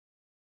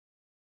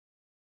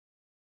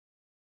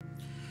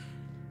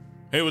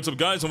Hey, what's up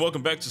guys, and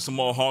welcome back to some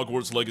more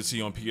Hogwarts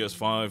Legacy on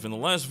PS5. In the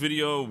last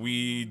video,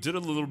 we did a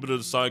little bit of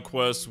the side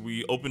quests.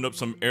 We opened up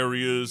some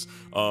areas.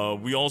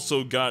 We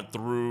also got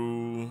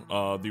through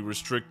the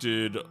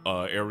restricted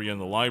area in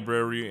the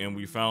library, and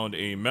we found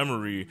a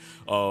memory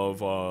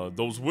of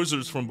those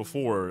wizards from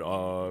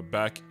before,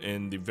 back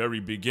in the very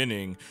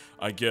beginning,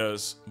 I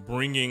guess,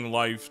 bringing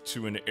life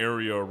to an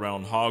area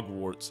around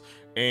Hogwarts.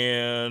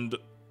 And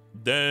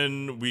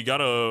then we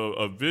got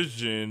a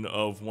vision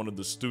of one of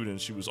the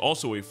students. She was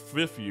also a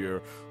 5th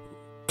year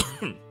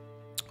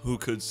who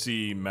could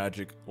see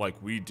magic like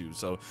we do.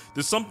 So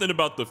there's something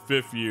about the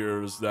 5th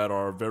years that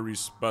are very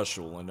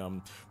special,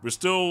 and we're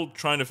still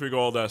trying to figure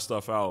all that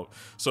stuff out.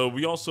 So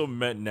we also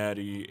met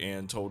Natty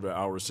and told her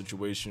our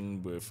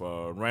situation with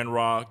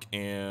Ranrock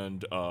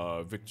and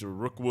Victor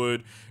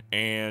Rookwood,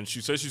 and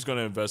she says she's going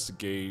to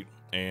investigate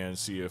and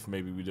see if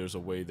maybe there's a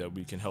way that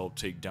we can help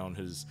take down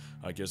his,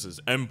 I guess, his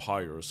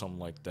empire or something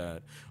like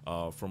that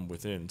from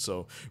within.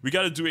 So we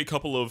got to do a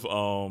couple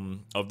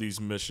of these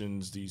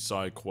missions, these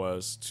side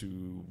quests,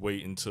 to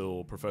wait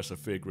until Professor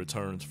Fig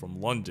returns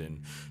from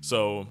London.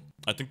 So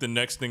I think the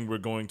next thing we're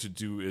going to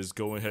do is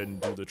go ahead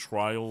and do the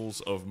Trials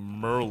of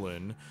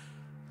Merlin.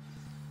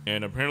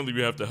 And apparently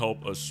we have to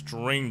help a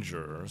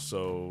stranger.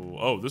 So,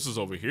 oh, this is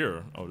over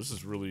here. Oh, this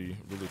is really,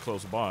 really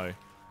close by.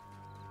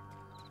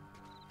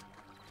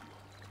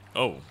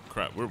 Oh,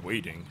 crap, we're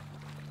waiting.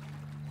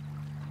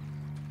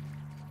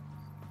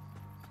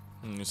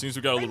 It seems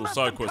we got a little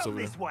side quest over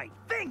here. This way.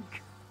 Think!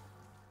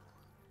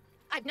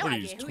 I've no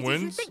idea who it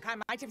is you think I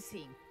might have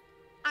seen.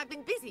 I've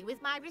been busy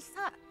with my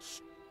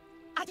research.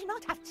 I do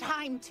not have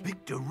time to...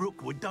 Victor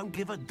Rookwood don't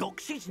give a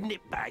doxy's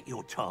nip back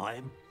your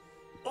time.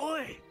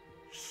 Oi!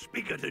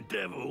 Speak of the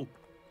devil.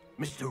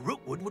 Mr.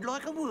 Rookwood would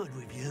like a word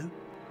with you.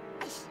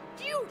 A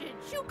student?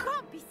 You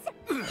can't be...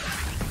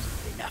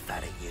 Enough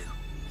out of you.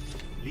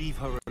 Leave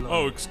her alone.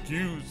 Oh,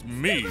 excuse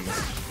me.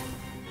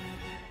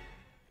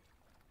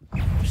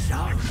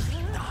 Sorry.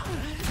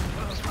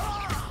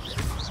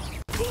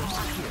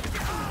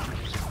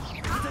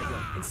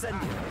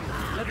 Incendio.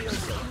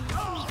 Levioso.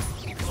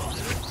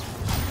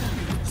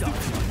 Don't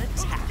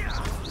attack.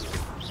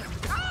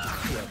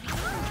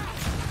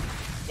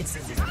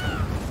 Incendio.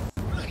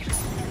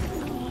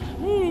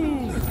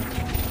 Woo.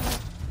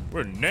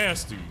 We're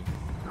nasty.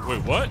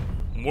 Wait, what?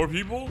 More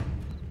people?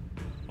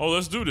 Oh,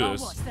 let's do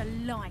this. I'll watch the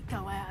light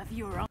go out of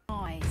your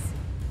eyes.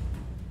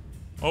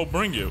 Oh,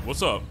 bring it.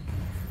 What's up?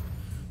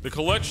 The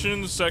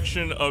collections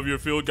section of your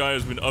field guide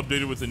has been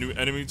updated with a new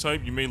enemy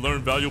type. You may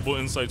learn valuable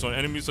insights on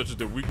enemies, such as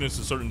their weakness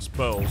to certain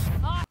spells.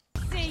 I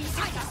see.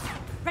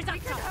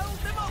 Resurgence. Hold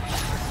them up.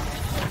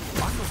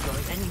 I'm not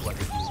going anywhere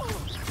with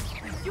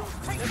you.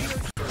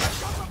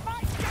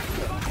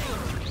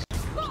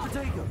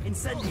 Protego,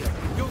 Incendio.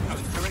 You're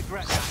going to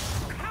regret that.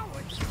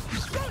 Cowards!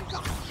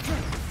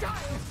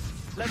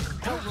 Let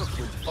Joe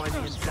Rookwood find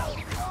himself.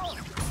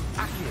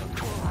 Accio.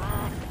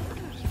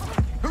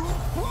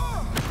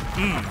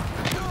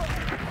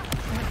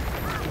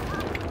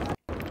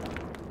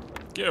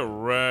 Get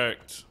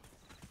wrecked.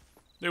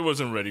 They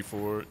wasn't ready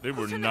for it. They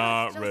were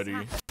not ready.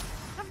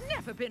 I've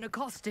never been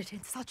accosted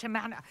in such a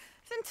manner,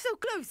 and so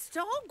close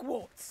to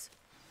Hogwarts.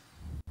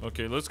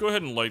 Okay, let's go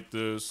ahead and light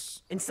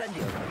this.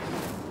 Incendio.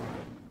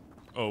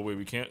 Oh, wait,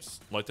 we can't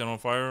light that on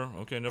fire?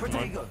 Okay, never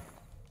mind. Protego.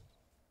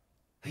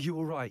 Are you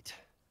all right?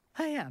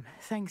 I am,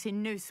 thanks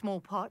in no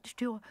small part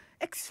to your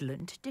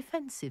excellent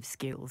defensive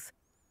skills.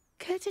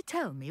 Care to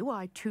tell me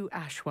why 2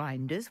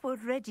 Ashwinders were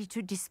ready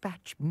to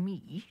dispatch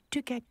me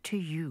to get to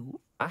you?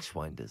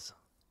 Ashwinders?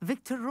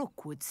 Victor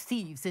Rookwood's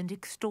thieves and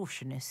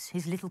extortionists,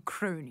 his little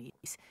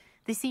cronies.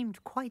 They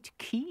seemed quite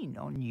keen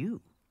on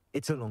you.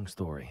 It's a long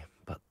story,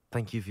 but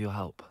thank you for your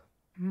help.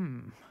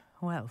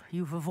 Well,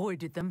 you've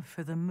avoided them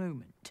for the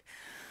moment.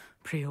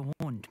 Priya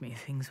warned me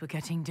things were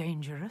getting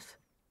dangerous.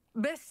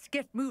 Best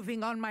get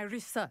moving on my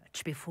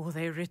research before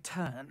they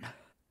return.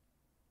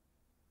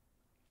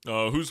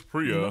 Who's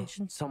Priya? You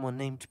mentioned someone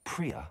named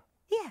Priya.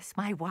 Yes,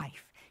 my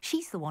wife.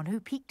 She's the one who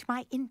piqued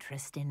my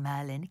interest in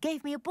Merlin.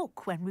 Gave me a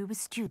book when we were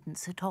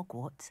students at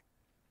Hogwarts.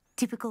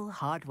 Typical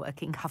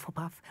hard-working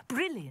Hufflepuff,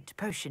 brilliant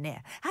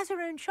potioneer, has her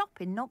own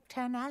shop in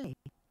Nocturne Alley.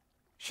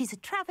 She's a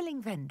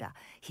travelling vendor.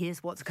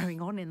 Hears what's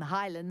going on in the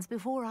Highlands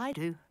before I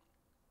do.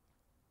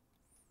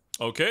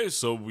 Okay,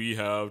 so we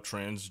have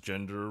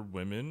transgender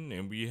women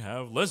and we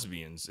have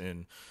lesbians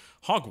in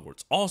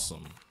Hogwarts.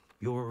 Awesome.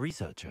 You're a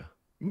researcher.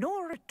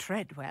 Nora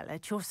Treadwell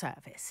at your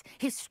service,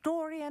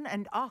 historian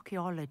and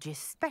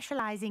archaeologist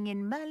specialising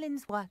in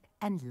Merlin's work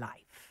and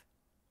life.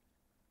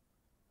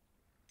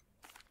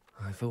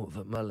 I thought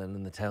that Merlin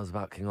and the tales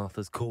about King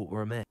Arthur's court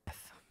were a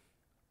myth.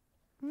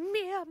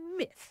 Mere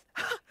myth.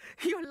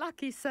 You're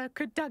lucky Sir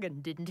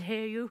Cadogan didn't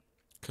hear you.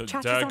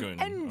 Chatted Cadogan,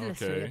 on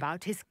endlessly okay.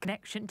 about his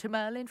connection to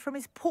Merlin from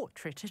his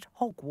portrait at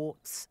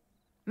Hogwarts.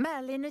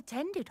 Merlin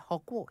attended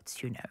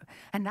Hogwarts, you know,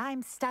 and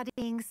I'm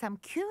studying some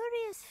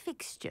curious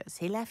fixtures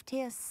he left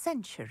here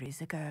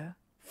centuries ago.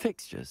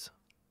 Fixtures?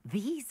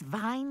 These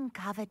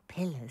vine-covered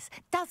pillars,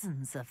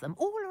 dozens of them,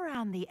 all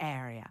around the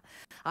area.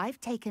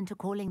 I've taken to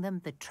calling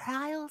them the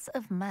Trials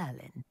of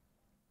Merlin.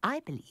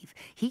 I believe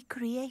he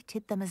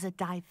created them as a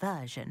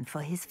diversion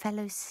for his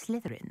fellow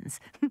Slytherins.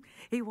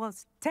 He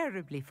was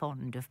terribly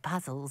fond of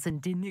puzzles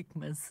and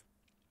enigmas.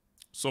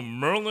 So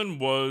Merlin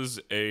was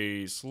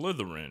a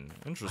Slytherin.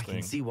 Interesting. I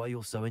can see why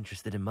you're so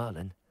interested in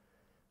Merlin.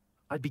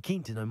 I'd be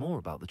keen to know more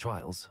about the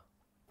trials.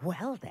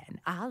 Well then,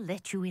 I'll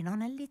let you in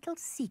on a little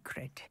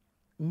secret.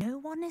 No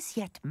one has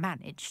yet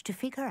managed to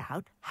figure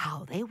out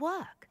how they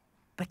work.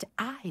 But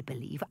I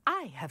believe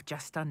I have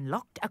just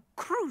unlocked a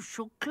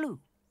crucial clue.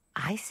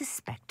 I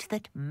suspect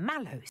that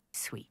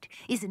Mallowsweet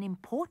is an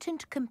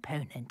important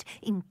component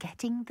in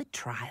getting the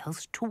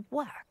trials to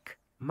work.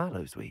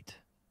 Mallowsweet?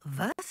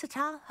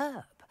 Versatile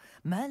herb.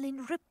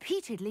 Merlin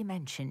repeatedly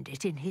mentioned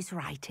it in his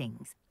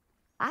writings.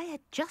 I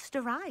had just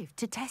arrived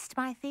to test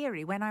my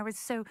theory when I was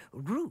so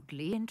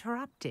rudely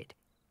interrupted.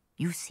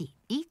 You see,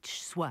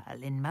 each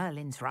swirl in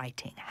Merlin's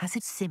writing has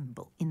a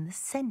symbol in the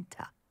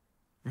center.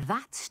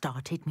 That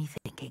started me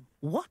thinking,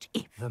 what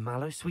if... The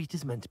Mallowsweet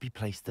is meant to be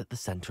placed at the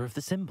center of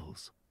the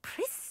symbols.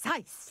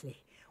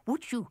 Precisely.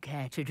 Would you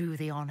care to do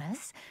the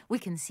honors? We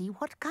can see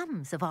what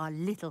comes of our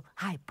little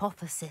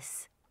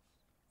hypothesis.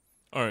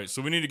 All right,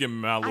 so we need to get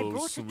I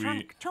brought a Mallowsweet.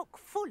 trunk chock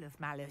full of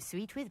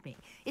Mallowsweet with me.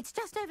 It's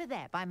just over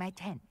there by my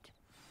tent.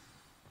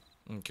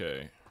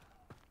 Okay.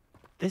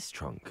 This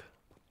trunk?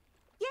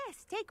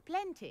 Yes, take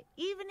plenty,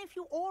 even if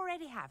you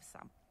already have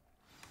some.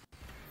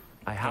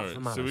 I All have right,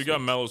 the Mallowsweet. so we got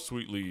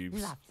Mallowsweet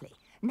leaves. Lovely.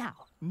 Now,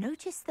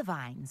 notice the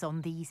vines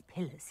on these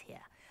pillars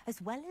here,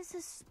 as well as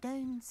a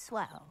stone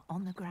swell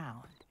on the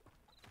ground.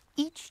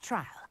 Each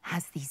trial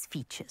has these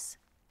features.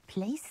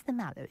 Place the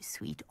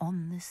Mallowsweet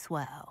on the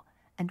swirl,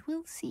 and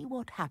we'll see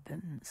what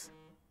happens.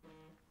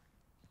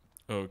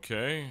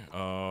 Okay.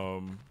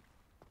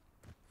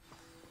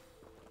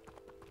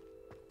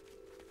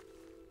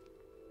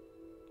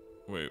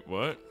 Wait,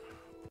 what?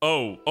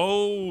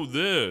 Oh,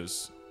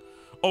 this.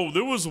 Oh,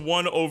 there was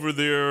one over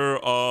there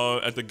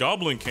at the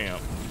Goblin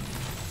Camp.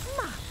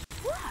 My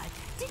word!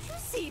 Did you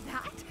see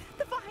that?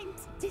 The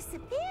vines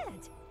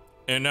disappeared.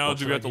 And now What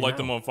do should we I have to do light now?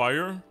 them on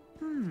fire?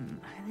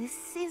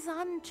 This is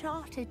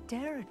uncharted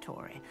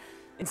territory.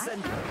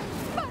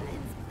 Incendio!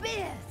 Merlin's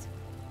beard!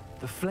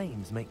 The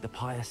flames make the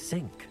pyre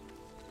sink.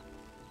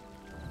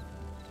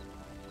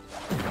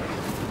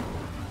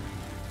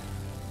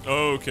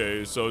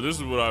 Okay, so this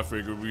is what I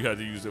figured we had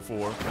to use it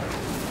for.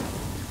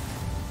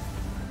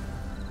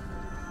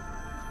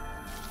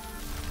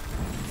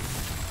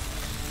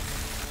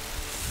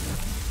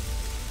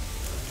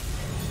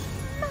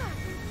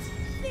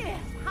 Merlin's beard!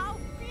 How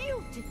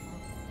beautiful!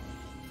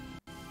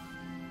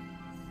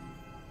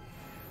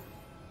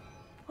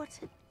 What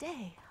a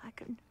day. I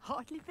can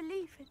hardly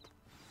believe it.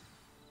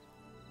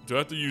 Do I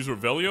have to use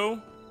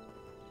Revelio?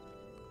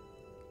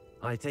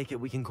 I take it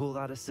we can call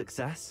that a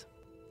success?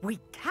 We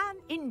can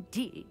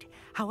indeed.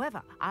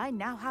 However, I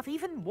now have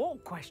even more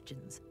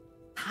questions.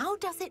 How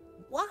does it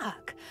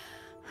work?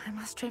 I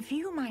must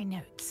review my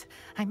notes.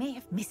 I may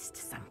have missed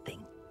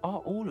something. Are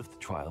all of the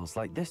trials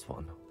like this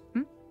one?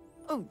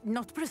 Oh,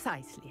 not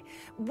precisely.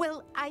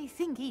 Well, I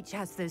think each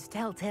has those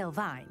telltale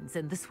vines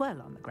and the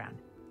swirl on the ground.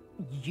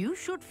 You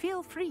should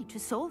feel free to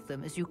solve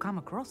them as you come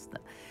across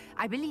them.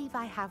 I believe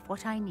I have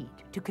what I need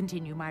to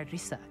continue my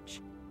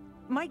research.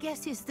 My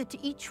guess is that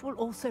each will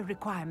also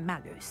require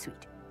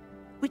Mallowsweet,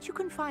 which you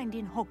can find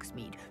in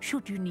Hogsmeade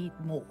should you need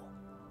more.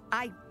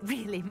 I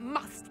really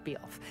must be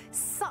off.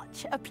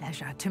 Such a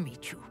pleasure to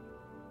meet you.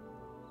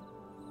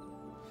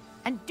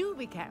 And do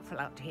be careful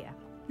out here.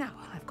 Now,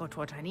 I've got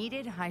what I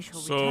needed. I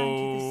shall return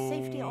to the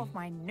safety of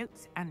my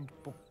notes and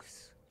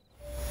books.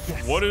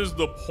 Yes. What is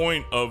the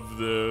point of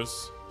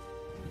this?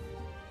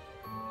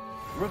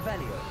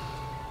 Revelio.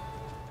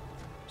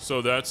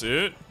 So that's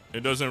it?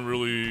 It doesn't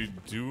really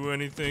do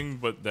anything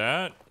but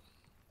that?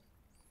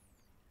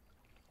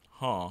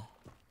 Huh.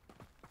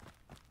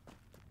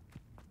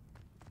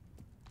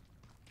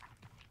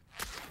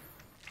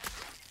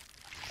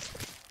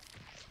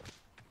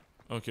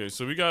 Okay,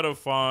 so we gotta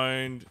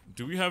find...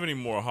 Do we have any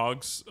more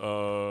hogs?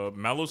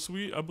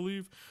 Mallowsweet, I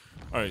believe?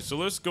 Alright, so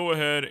let's go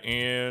ahead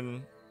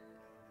and...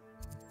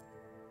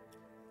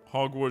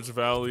 Hogwarts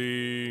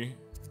Valley...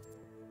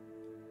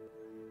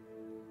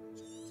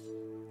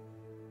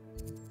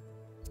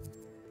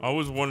 I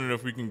was wondering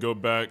if we can go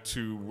back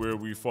to where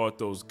we fought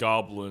those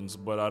goblins,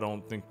 but I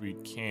don't think we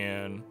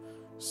can,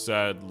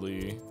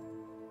 sadly.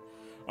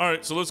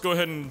 Alright, so let's go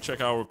ahead and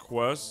check our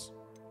quests.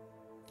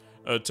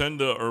 Attend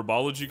the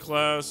herbology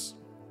class.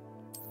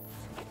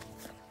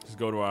 Let's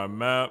go to our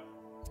map.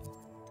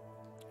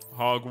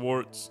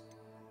 Hogwarts.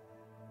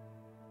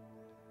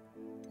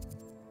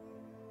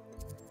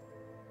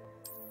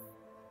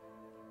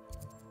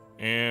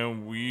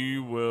 And we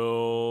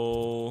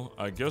will,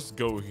 I guess,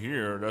 go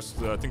here.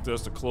 I think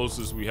that's the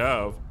closest we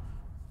have.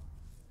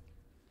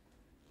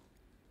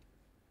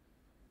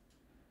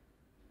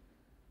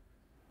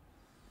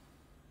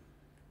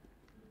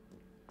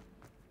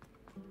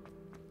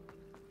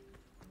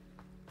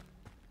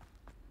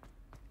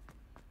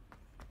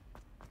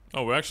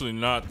 Oh, we're actually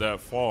not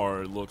that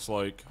far, it looks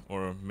like.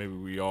 Or maybe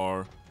we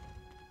are.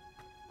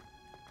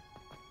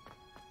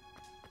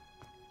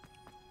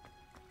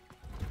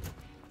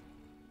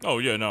 Oh,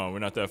 yeah, no, we're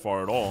not that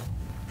far at all.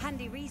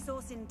 Handy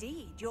resource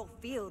indeed, your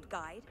field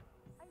guide.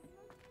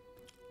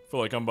 I feel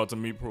like I'm about to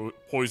meet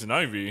Poison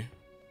Ivy.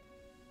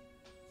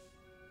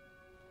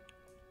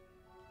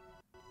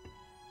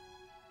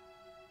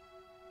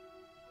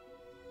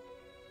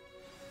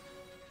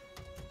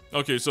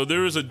 Okay, so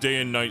there is a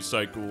day and night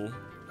cycle.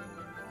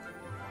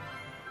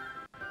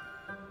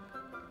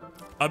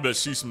 I bet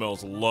she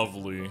smells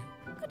lovely.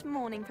 Good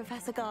morning,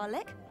 Professor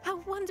Garlic. How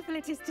wonderful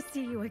it is to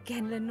see you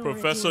again, Lenora.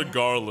 Professor dear.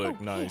 Garlic,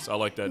 Oh, nice. here. I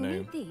like that You'll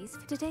name. need these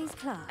for today's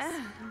class.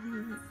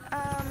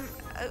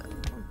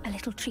 A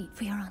little treat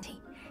for your auntie.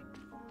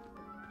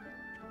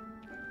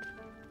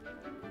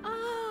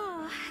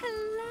 Ah,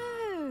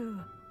 hello.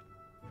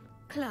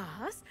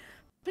 Class,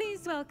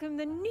 please welcome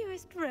the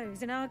newest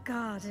rose in our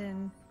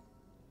garden.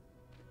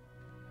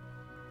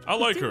 I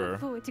like Do her.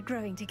 look forward to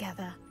growing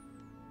together.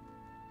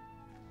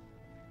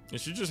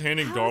 Is she just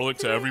handing How garlic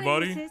to thrilling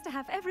everybody? It is to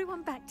have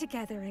everyone back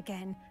together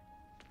again.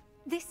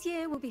 This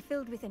year will be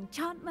filled with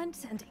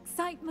enchantment and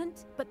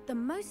excitement, but the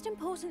most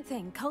important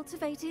thing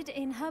cultivated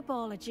in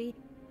herbology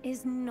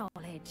is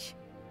knowledge.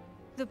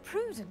 The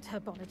prudent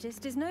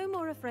herbologist is no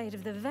more afraid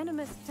of the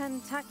venomous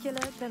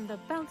tentacular than the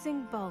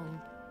bouncing bulb.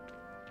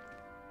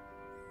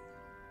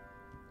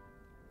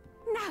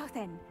 Now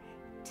then,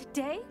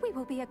 today we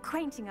will be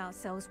acquainting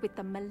ourselves with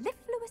the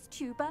mellifluous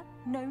tuber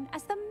known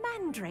as the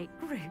mandrake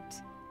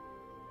root.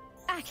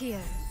 Accio.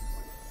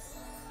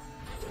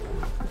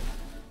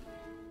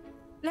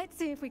 Let's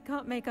see if we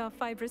can't make our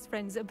fibrous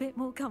friends a bit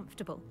more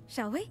comfortable,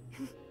 shall we?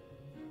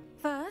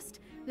 First,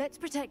 let's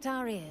protect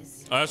our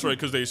ears. Oh, that's right,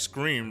 because they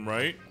scream,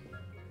 right?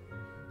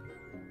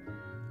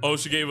 Oh,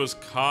 she gave us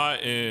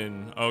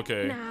cotton.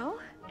 Okay. Now,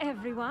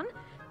 everyone,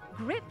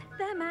 grip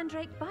their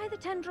mandrake by the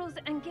tendrils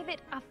and give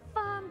it a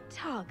firm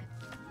tug.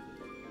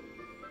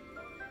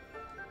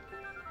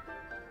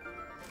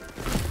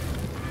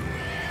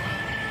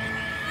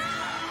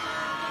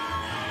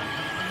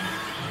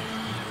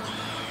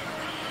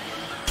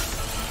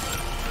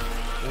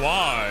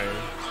 Why?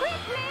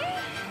 Quickly!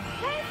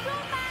 Place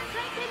your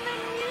mandrake in the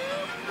new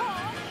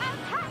pot and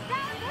cut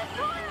down the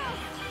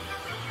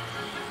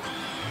soil!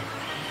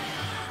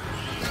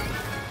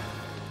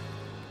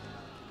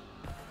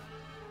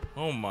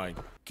 Oh my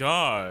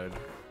god.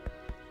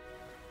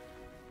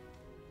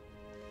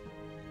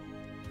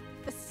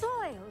 The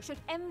soil should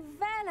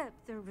envelop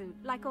the root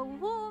like a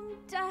warm,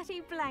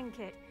 dirty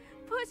blanket,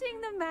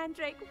 putting the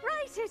mandrake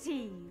right at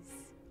ease.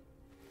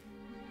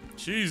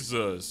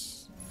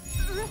 Jesus.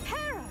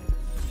 Reparo!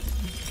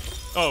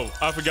 Oh,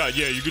 I forgot.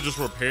 Yeah, you could just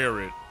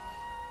repair it.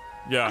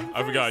 Yeah,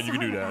 I forgot you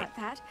could do that. About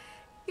that.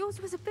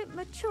 Yours was a bit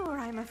mature,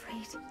 I'm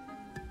afraid.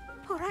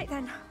 All right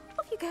then,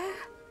 off you go.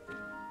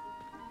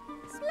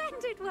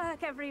 Splendid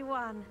work,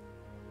 everyone.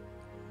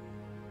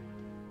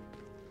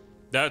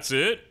 That's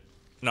it?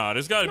 Nah,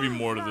 there's gotta be Now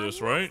more to for our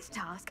this, right? next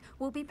task,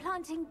 we'll be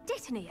planting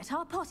dittany at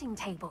our potting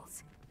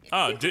tables.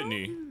 Ah, didn't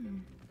he?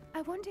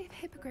 I wonder if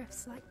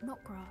hippogriffs like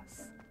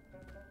knotgrass.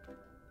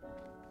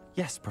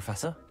 Yes,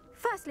 Professor.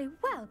 Firstly,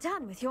 well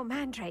done with your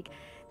mandrake.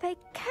 They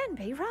can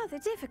be rather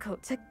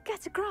difficult to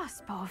get a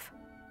grasp of.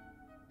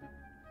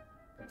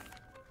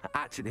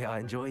 Actually, I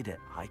enjoyed it.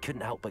 I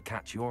couldn't help but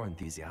catch your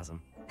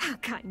enthusiasm. How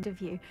kind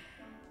of you.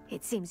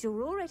 It seems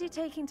you're already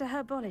taking to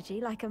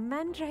herbology like a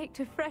mandrake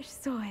to fresh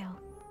soil.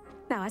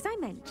 Now, as I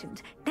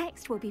mentioned,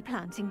 next we'll be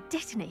planting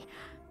dittany.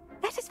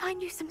 Let us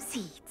find you some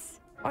seeds.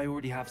 I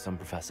already have some,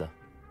 Professor.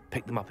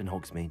 Picked them up in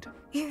Hogsmeade.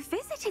 You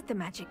visited the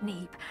Magic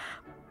Neep.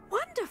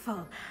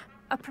 Wonderful!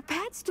 A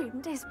prepared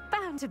student is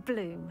bound to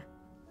bloom.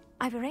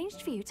 I've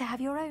arranged for you to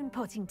have your own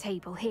potting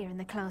table here in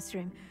the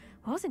classroom.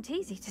 Wasn't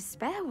easy to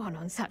spare one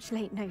on such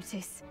late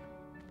notice.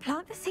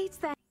 Plant the seeds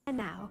there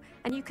now,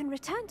 and you can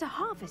return to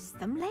harvest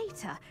them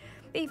later.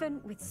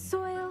 Even with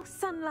soil,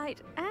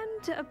 sunlight,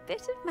 and a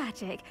bit of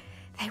magic,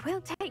 they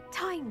will take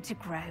time to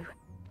grow.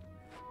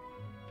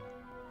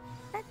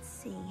 Let's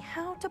see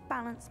how to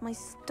balance my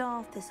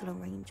star thistle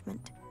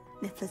arrangement.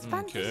 Niffler's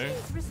fantasy. Okay.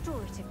 These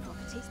restorative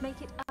properties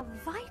make it a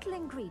vital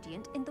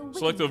ingredient in the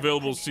Select the Wiggenweld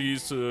available potion.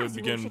 seeds to As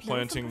you all begin should know from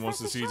planting. Once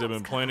the Professor seeds have been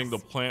Sharp's planted, the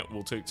class. plant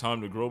will take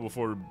time to grow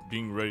before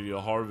being ready to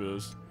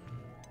harvest.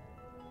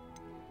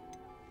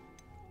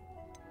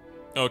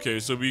 Okay,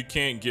 so we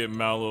can't get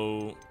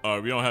mallow.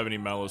 We don't have any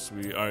mallow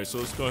sweet. All right, so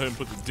let's go ahead and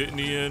put the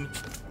dittany in,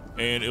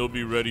 and it'll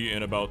be ready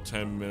in about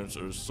 10 minutes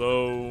or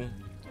so.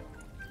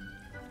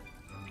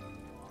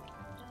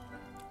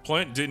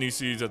 Plant dittany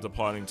seeds at the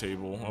potting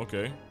table.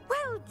 Okay.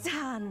 Well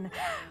done!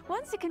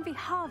 Once it can be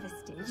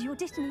harvested, your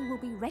dittany will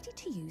be ready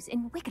to use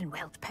in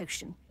Wiggenweld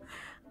potion.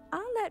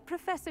 I'll let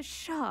Professor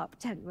Sharp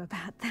tell you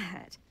about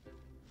that.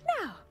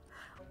 Now,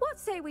 what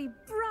say we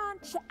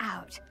branch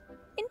out?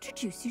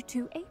 Introduce you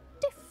to a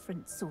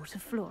different sort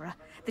of flora,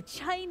 the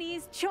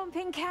Chinese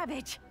chomping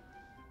cabbage.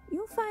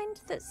 You'll find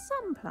that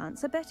some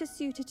plants are better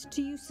suited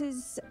to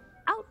uses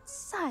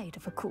outside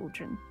of a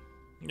cauldron.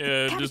 Yeah,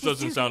 it just Cabbages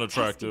doesn't do sound get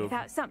tasty attractive.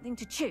 without something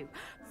to chew.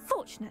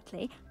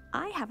 Fortunately,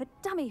 I have a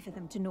dummy for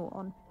them to gnaw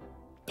on.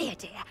 Be a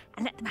dear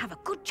and let them have a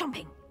good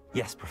chomping.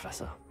 Yes,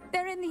 Professor.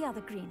 They're in the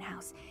other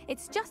greenhouse.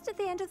 It's just at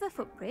the end of the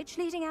footbridge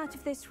leading out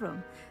of this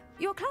room.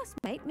 Your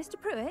classmate, Mr.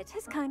 Pruitt,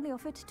 has kindly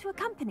offered to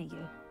accompany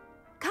you.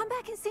 Come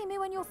back and see me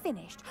when you're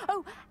finished.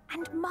 Oh,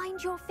 and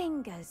mind your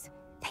fingers.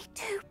 They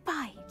do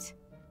bite.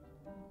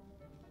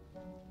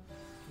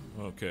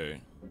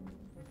 Okay.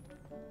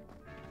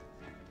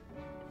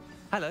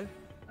 Hello.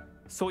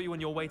 Saw you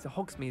on your way to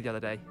Hogsmeade the other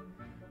day.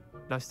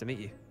 Nice to meet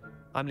you.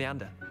 I'm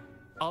Leander.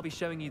 I'll be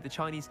showing you the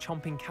Chinese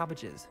chomping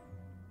cabbages.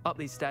 Up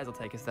these stairs will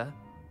take us there,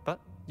 but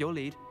you'll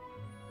lead.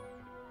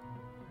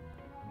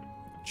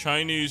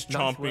 Chinese Nice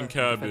chomping work,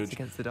 cabbage. defense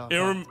against the dark It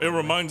arts, by the way.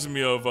 reminds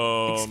me of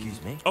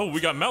Excuse me? Oh,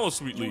 we got mallow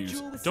sweet leaves.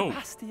 Your duel with Dope.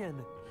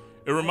 Sebastian.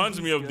 It reminds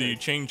he's me of the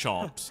good. chain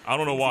chomps. I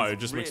don't know This why. is It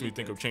just makes me really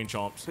think good. of chain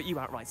chomps. But you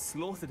outright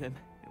slaughtered him.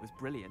 It was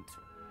brilliant.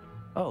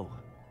 Oh.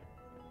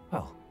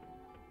 Well,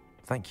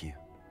 thank you.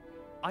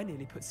 I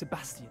nearly put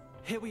Sebastian.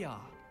 Here we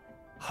are.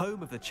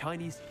 Home of the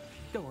Chinese.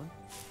 Go on.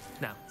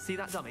 Now, see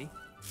that dummy?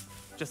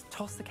 Just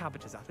toss the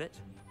cabbages at it,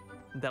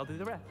 and they'll do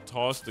the rest.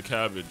 Toss the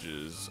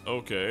cabbages.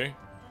 Okay.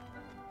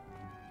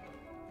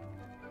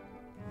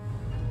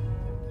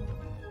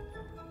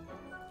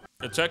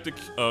 Attack the...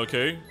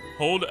 Okay.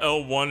 Hold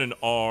L1 and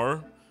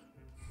R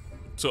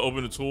to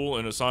open the tool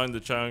and assign the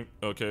chunk.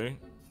 Okay.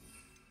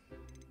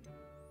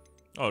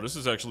 Oh, this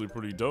is actually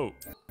pretty dope.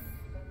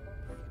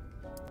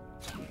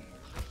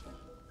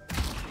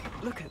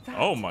 Look at that.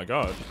 Oh my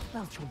god.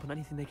 They'll chomp on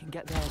anything they can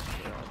get their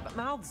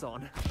mouths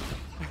on.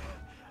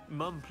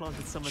 Mum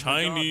planted some of her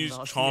Chinese garden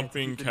last year to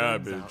chomping keep the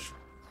gnomes cabbage. out.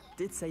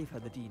 Did save her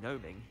the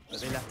de-gnoming, but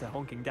they left her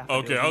honking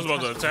daffodils. Okay, I was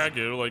about to untouched. attack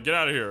it. Like, get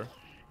out of here.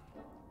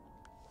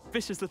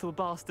 Vicious little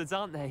bastards,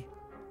 aren't they?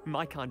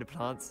 My kind of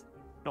plants.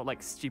 Not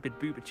like stupid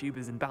booba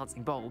tubers and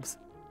bouncing bulbs.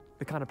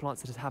 The kind of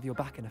plants that'd have your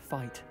back in a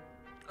fight.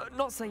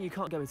 Not saying you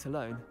can't go it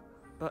alone,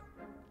 but...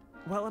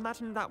 Well,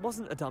 imagine that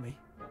wasn't a dummy.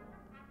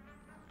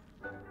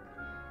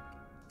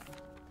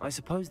 I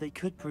suppose they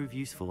could prove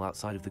useful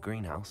outside of the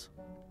greenhouse.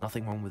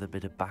 Nothing wrong with a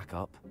bit of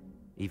backup,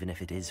 even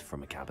if it is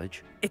from a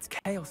cabbage. It's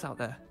chaos out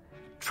there.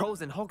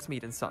 Trolls in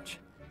Hogsmeade and such.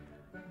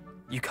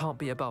 You can't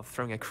be above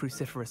throwing a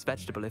cruciferous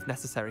vegetable if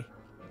necessary.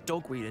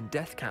 Dogweed and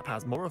deathcap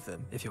has more of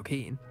them, if you're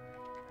keen.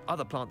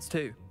 Other plants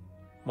too.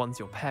 Ones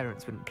your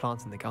parents wouldn't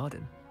plant in the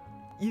garden.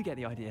 You get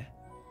the idea.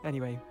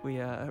 Anyway, we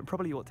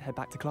probably ought to head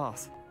back to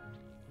class.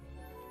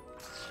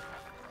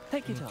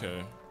 Take your time.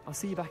 Okay. I'll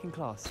see you back in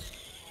class.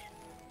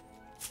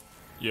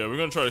 Yeah, we're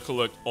gonna try to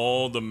collect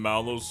all the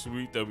mallow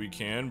sweet that we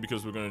can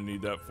because we're gonna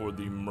need that for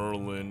the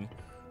Merlin,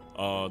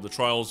 the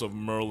Trials of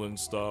Merlin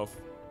stuff.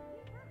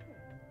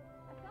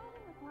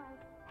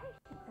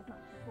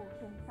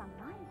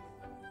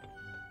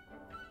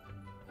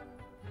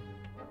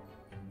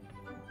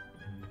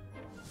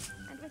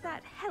 And with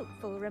that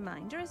helpful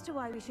reminder as to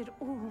why we should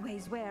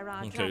always wear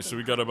our Okay, so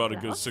we got about a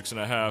good gloves,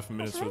 6.5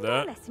 minutes for let's learn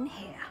our that. lesson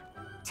here.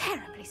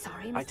 Terribly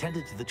sorry, I Mr.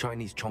 tended to the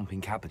Chinese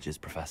chomping cabbages,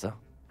 Professor.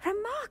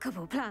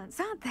 Remarkable plants,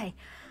 aren't they?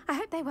 I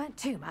hope they weren't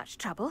too much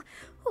trouble.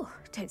 Oh,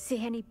 don't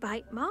see any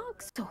bite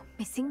marks or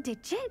missing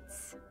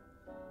digits.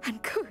 And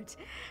good,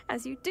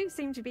 as you do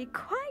seem to be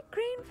quite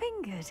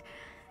green-fingered.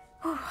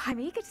 Oh, I'm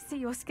eager to see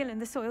your skill in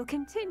the soil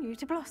continue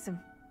to blossom.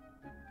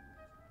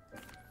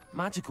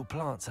 Magical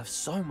plants have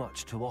so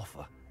much to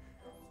offer.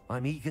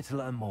 I'm eager to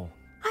learn more.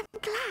 I'm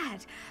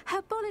glad.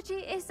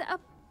 Herbology is a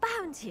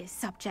bounteous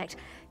subject.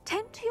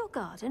 Tend to your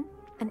garden,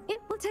 and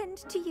it will tend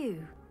to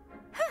you.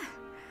 Huh.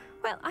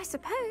 Well, I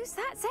suppose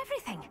that's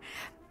everything.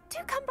 Do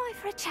come by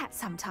for a chat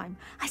sometime.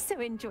 I so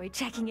enjoy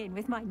checking in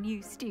with my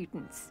new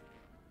students.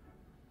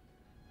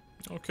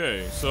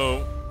 Okay,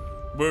 so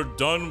we're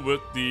done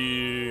with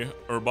the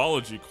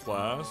herbology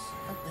class.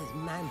 Those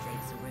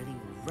mandrakes already.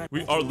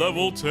 We are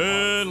level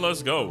 10.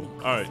 Let's go.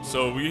 All right,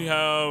 so we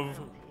have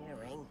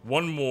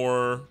one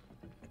more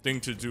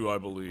thing to do, I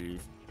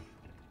believe.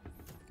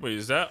 Wait,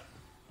 is that?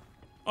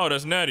 Oh,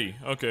 that's Natty.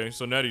 Okay,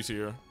 so Natty's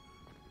here.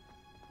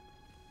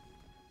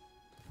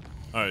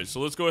 All right, so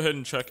let's go ahead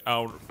and check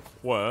out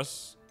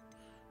quests.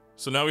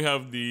 So now we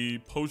have the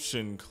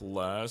potion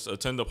class,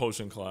 attend the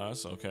potion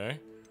class, okay.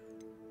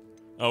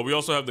 We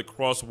also have the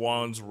cross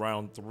wands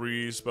round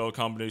 3, spell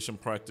combination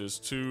practice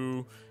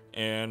 2,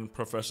 and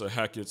Professor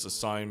Hackett's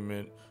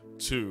assignment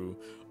 2.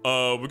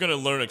 We're gonna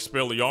learn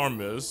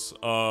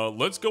Expelliarmus.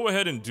 Let's go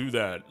ahead and do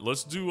that.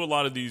 Let's do a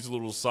lot of these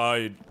little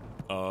side,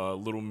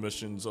 little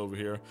missions over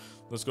here.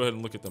 Let's go ahead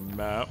and look at the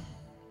map.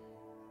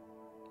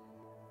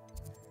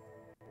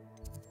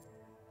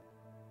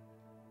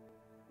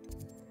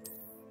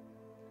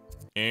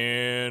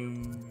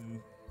 And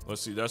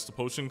let's see, that's the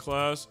potion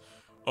class.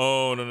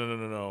 Oh,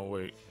 no.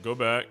 Wait, go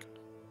back.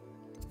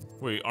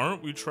 Wait,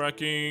 aren't we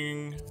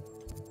tracking?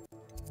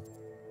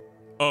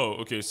 Oh,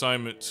 okay,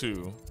 assignment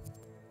 2.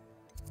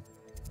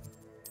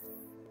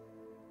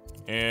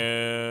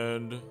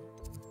 And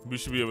we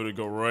should be able to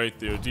go right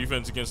there.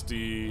 Defense against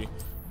the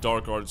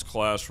Dark Arts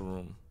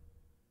classroom.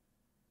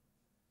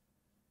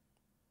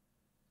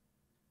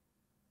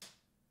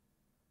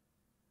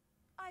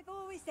 I've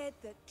always always said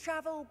that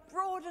travel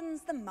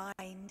broadens the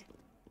mind.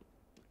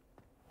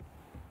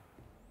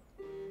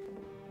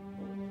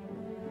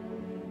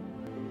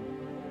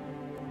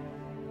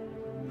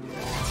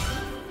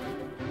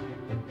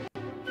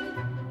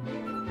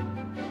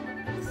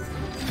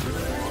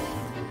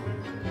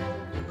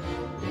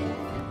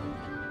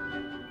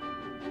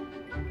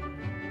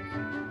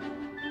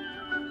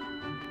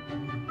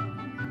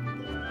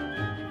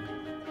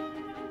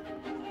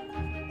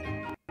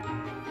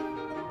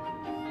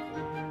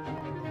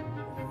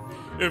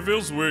 It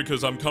feels weird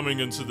because I'm coming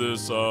into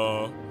this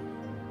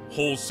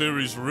whole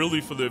series really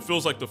it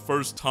feels like the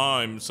first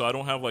time, so I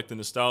don't have like the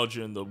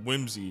nostalgia and the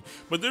whimsy.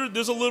 But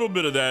there's a little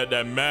bit of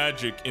that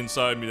magic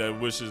inside me that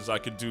wishes I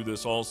could do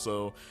this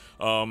also.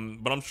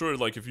 But I'm sure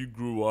like if you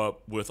grew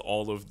up with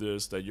all of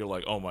this, that you're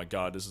like, oh my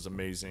god, this is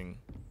amazing.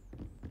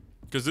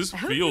 Because this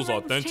feels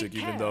authentic,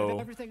 even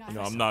though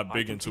I'm not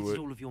big into it.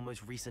 All of your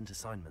most recent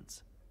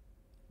assignments.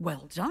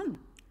 Well done.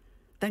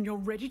 Then you're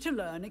ready to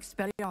learn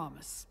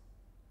Expelliarmus.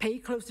 Pay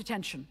close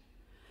attention.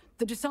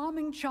 The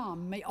disarming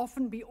charm may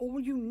often be all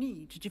you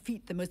need to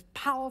defeat the most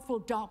powerful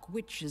dark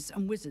witches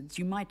and wizards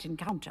you might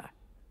encounter.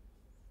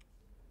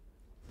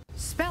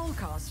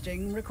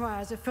 Spellcasting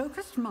requires a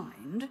focused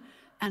mind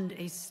and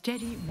a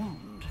steady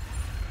wand.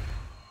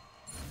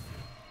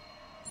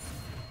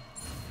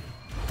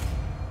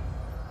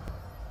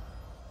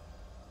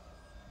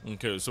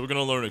 Okay, so we're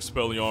gonna learn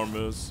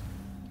Expelliarmus.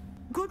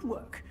 Good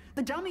work.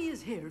 The dummy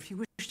is here if you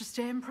wish to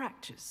stay and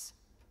practice.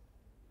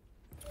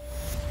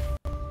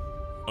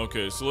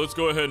 Okay, so let's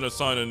go ahead and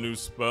assign a new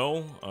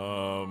spell.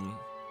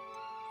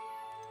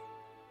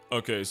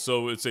 Okay,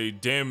 so it's a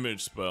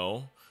damage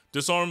spell.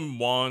 Disarm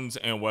wands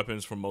and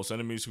weapons from most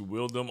enemies who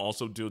wield them.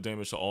 Also deal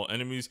damage to all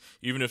enemies,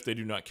 even if they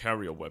do not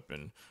carry a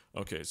weapon.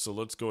 Okay, so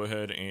let's go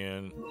ahead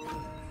and...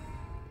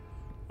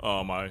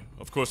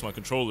 of course my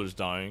controller's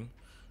dying.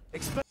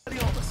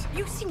 Expelliarmus!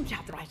 You seem to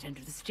have the right end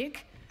of the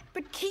stick,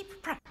 but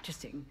keep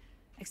practicing.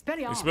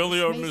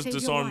 Expelliarmus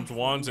disarms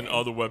wands and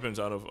other weapons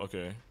out of...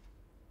 Okay.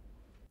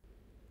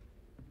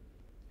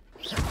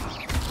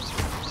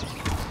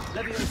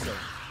 Levioso.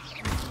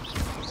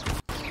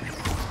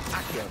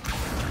 Accio.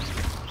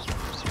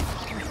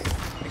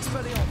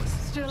 Expelliarmus.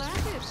 Still at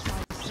it,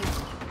 I see.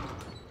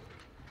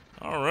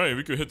 Alright,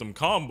 we could hit them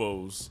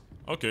combos.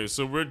 Okay,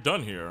 so we're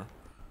done here.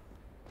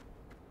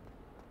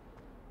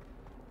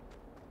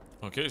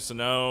 Okay, so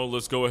now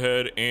let's go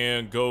ahead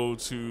and go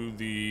to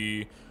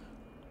the...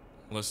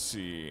 Let's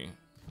see.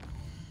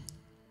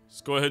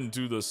 Let's go ahead and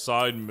do the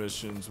side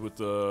missions with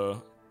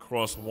the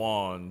cross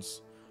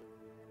wands.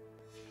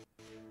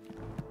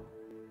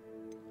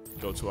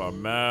 Go to our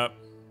map.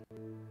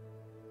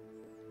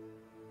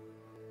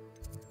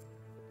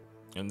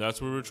 And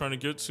that's where we're trying to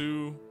get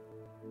to.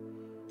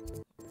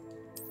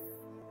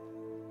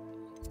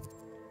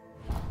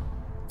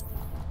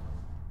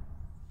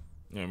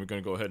 And we're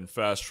gonna go ahead and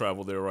fast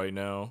travel there right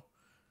now.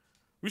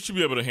 We should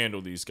be able to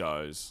handle these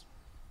guys.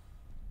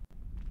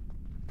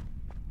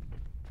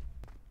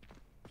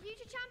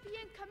 Future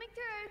champion coming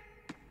through.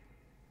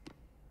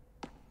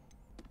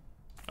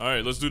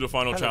 Alright, let's do the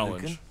final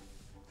challenge. Lucan.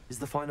 Is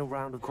the final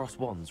round of cross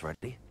wands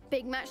ready?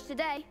 Big match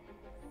today.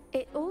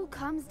 It all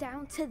comes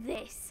down to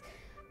this.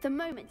 The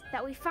moment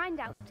that we find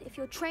out if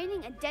your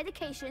training and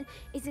dedication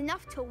is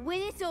enough to win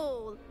it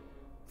all.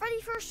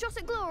 Ready for a shot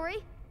at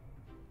glory?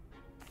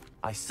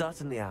 I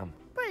certainly am.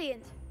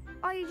 Brilliant.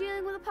 Are you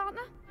dealing with a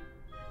partner?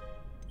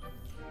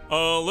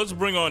 Let's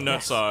bring on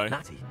Netsai.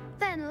 Natty.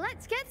 Then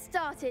let's get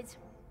started.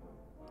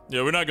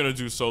 Yeah, we're not gonna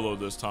do solo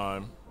this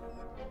time.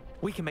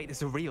 We can make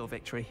this a real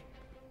victory.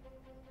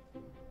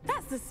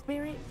 That's the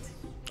spirit.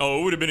 Oh,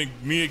 it would have been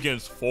me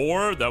against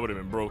 4? That would have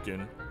been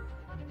broken.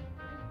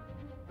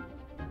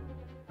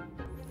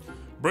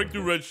 Break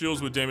through red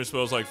shields with damage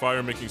spells like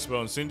fire making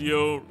spell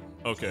Incendio.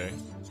 Okay.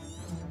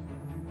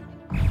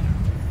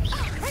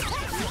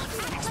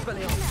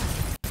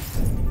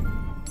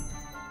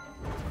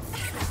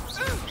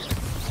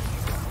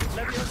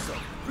 Levioso.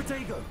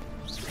 Protego.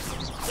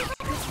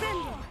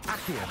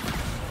 Accio.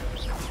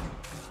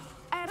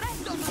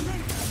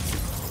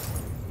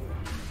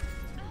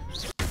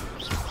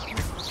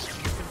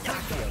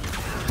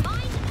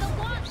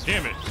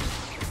 Damn it.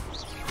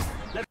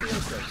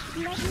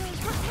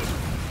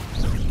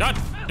 God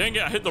dang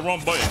it, I hit the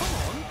wrong button.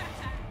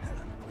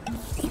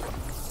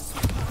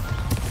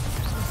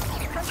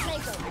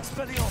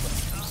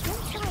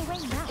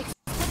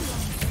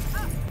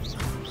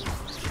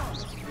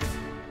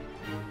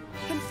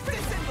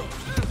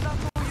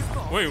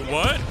 Wait,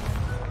 what?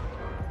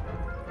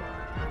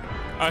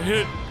 I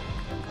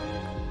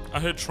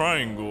hit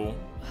triangle.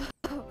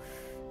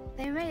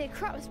 They made a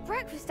crap's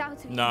breakfast out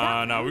of you.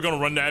 Nah, we're gonna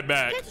run that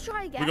back. Let's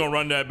try again. We're gonna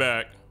run that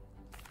back.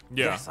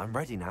 Yeah. Yes, I'm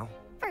ready now.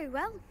 Very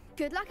well.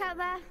 Good luck out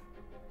there.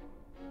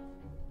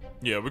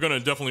 Yeah, we're gonna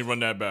definitely run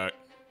that back.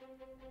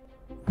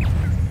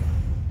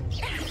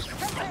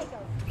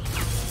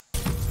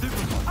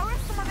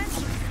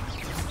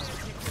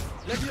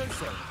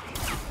 Levioso.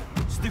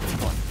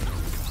 Stupid one.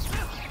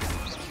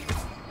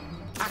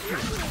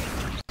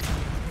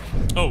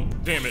 Oh,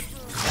 damn it.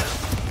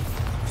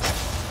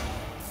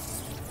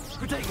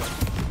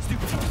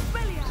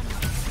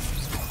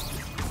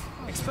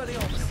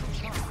 Expelliarmus!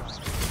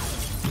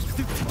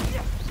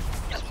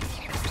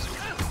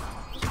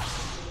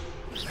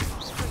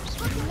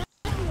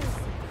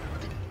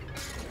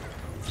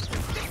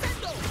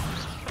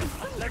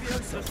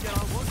 Leviosa!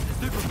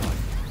 Stupefy!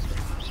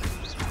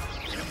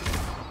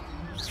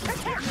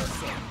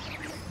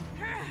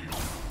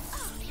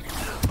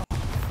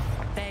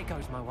 There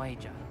goes my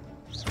wager.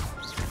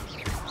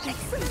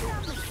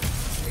 Expelliarmus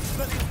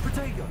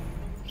Protego!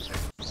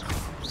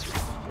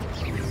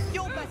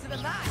 You're better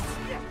than that!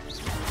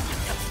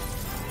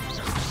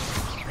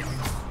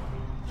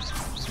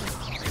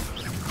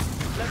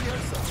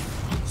 Leviosa!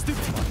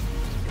 Stupefy!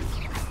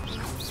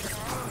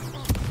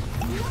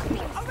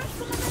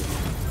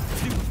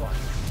 Stupefy!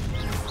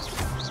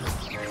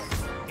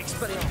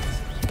 Expelliarmus!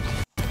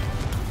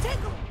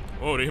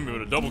 Oh, they hit me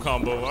with a double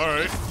combo. All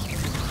right.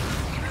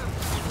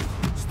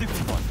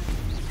 Stupefy!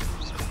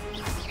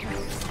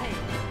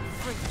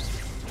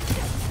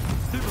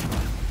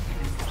 Stupefy!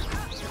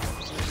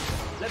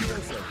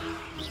 Leviosa!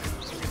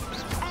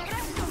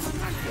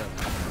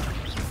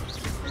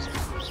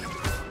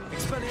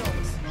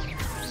 Expelliarmus!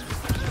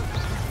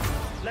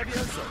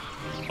 Leviosa!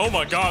 Oh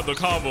my God, the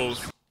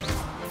combos.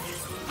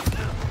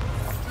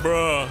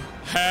 Bruh,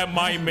 had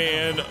my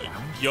man,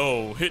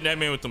 yo, hitting that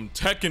man with them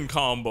Tekken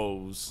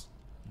combos.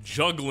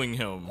 Juggling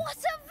him. What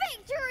a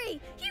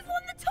victory! You've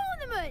won the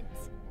tournament!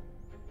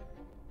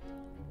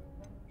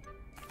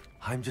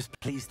 I'm just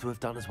pleased to have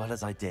done as well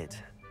as I did.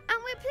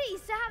 And we're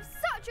pleased to have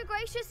such a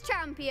gracious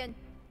champion.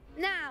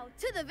 Now,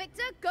 to the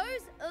victor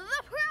goes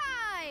the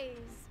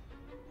prize!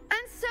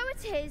 And so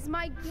it is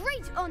my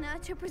great honor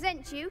to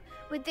present you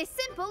with this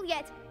simple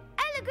yet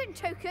elegant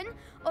token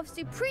of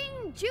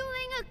supreme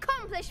dueling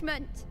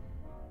accomplishment.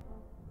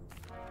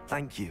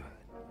 Thank you.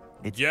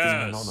 It's been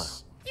an honor.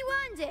 You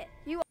earned it.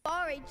 You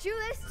are a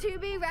duelist to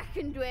be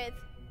reckoned with.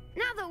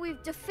 Now that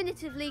we've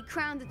definitively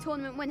crowned the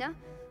tournament winner,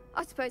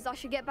 I suppose I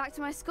should get back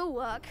to my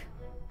schoolwork.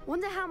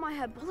 Wonder how my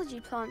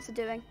herbology plants are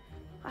doing.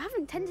 I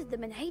haven't tended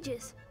them in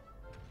ages.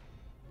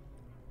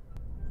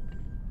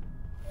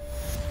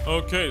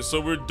 Okay, so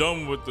we're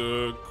done with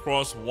the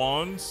cross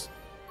wands.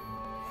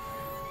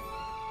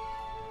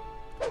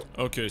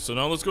 Okay, so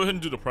now let's go ahead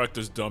and do the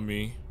practice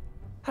dummy.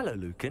 Hello,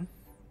 Lucan.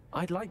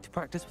 I'd like to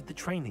practice with the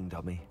training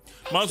dummy.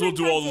 Might as well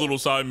do all the little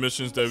side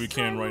missions that we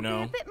can right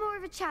now. A bit more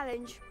of a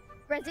challenge.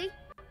 Ready?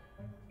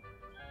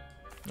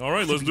 All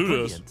right, let's do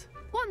this.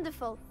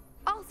 Wonderful.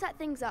 I'll set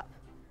things up.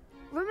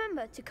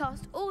 Remember to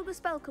cast all the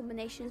spell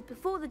combinations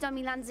before the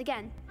dummy lands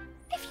again.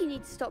 If you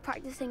need to stop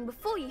practicing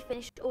before you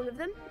finish all of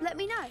them, let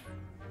me know.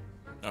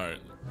 All right,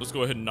 let's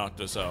go ahead and knock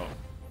this out.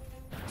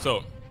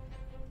 So,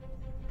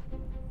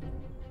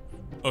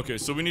 okay,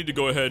 so we need to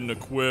go ahead and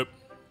equip.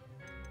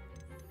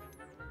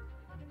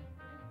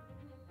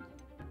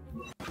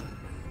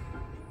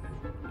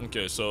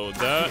 Okay, so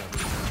that.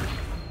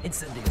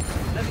 Incendiary.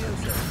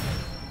 Leviosa.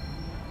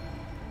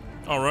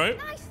 All right.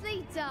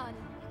 Nicely done.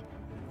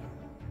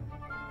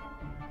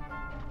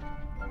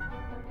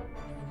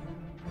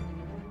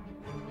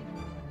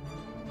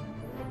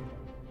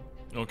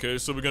 Okay,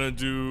 so we're gonna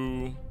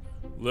do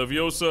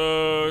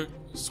Leviosa,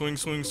 swing,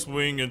 swing,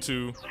 swing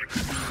into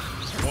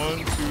 1,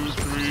 2,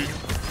 3.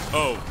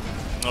 Oh,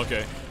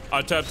 okay.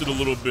 I tapped it a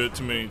little bit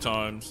too many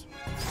times.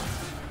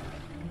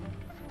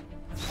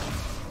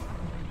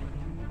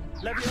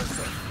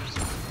 Leviosa.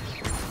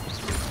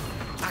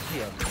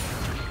 Accio.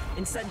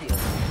 Incendio.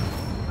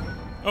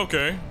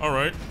 Okay, all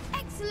right.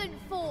 Excellent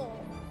form.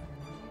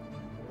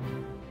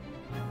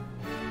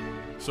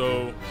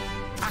 So.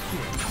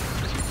 Accio.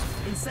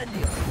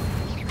 Incendio.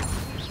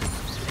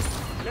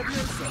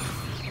 Leviosa.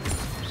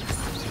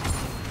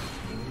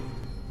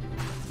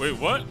 Wait,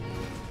 what?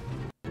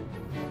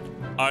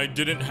 I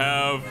didn't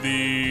have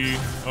the.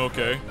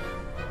 Okay.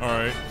 All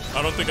right.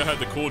 I don't think I had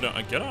the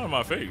cooldown. Get out of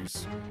my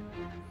face.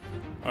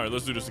 All right,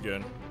 let's do this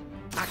again.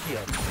 Accio.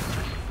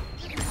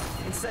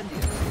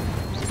 Incendio.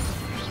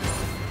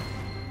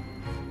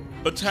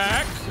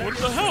 Attack? What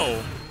the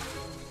hell?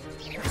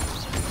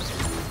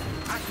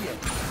 Accio.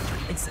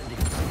 Incendio.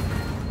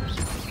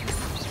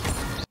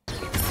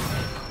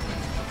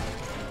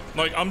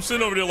 Like, I'm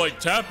sitting over there like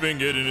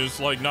tapping it and it's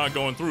like not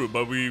going through,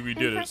 but we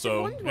did it,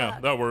 so yeah,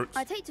 that works.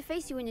 I'd hate to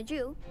face you in a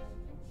duel.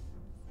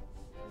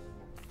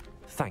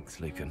 Thanks,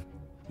 Lucan.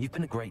 You've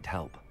been a great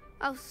help.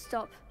 Oh,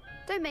 stop.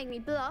 Don't make me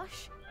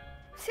blush.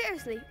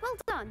 Seriously, well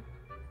done.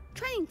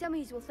 Training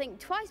dummies will think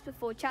twice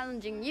before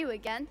challenging you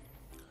again.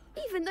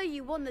 Even though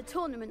you won the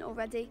tournament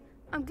already,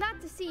 I'm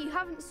glad to see you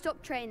haven't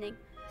stopped training.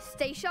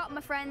 Stay sharp,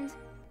 my friend.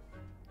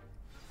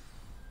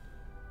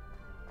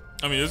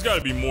 I mean, there's got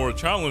to be more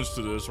challenge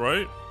to this,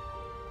 right?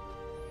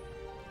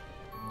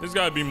 There's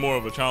got to be more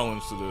of a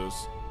challenge to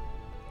this.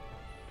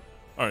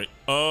 All right.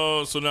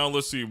 So now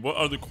let's see. What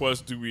other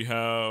quests do we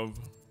have?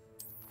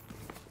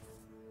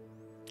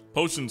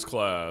 Potions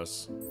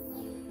class.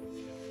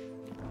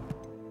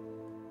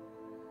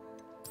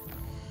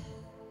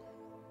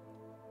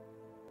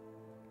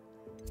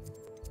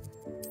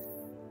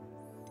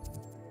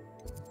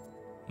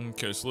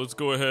 Okay, so let's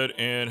go ahead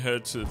and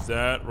head to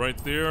that right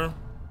there.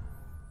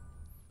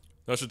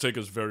 That should take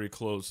us very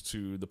close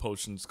to the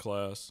potions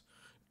class.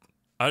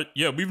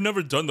 Yeah, we've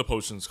never done the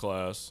potions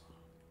class.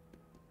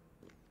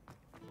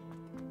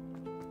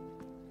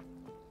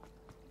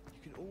 You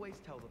can always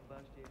tell the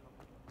first year.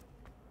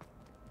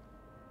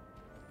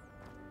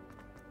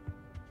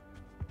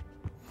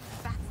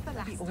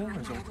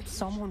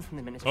 Someone from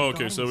the Ministry. Oh,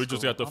 okay, so we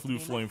just got the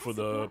flute flame for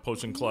the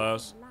potion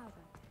class.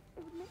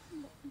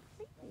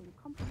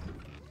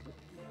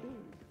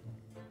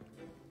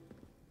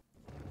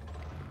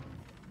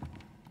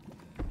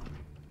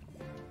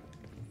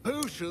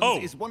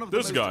 Potions is one of the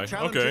most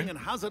challenging and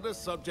hazardous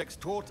subjects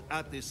taught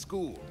at this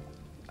school.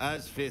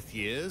 As 5th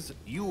years,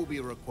 you will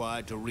be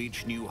required to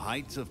reach new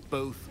heights of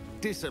both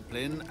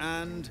discipline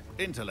and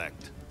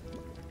intellect.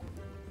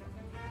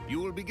 You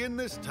will begin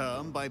this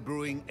term by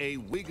brewing a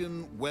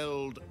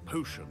Wiggenweld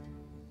potion.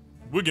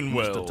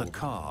 Wiggenweld. Mr.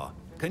 Takar,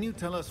 can you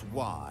tell us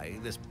why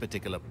this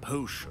particular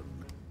potion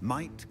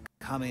might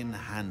come in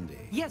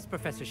handy? Yes,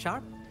 Professor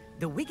Sharp.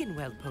 The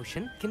Wiggenweld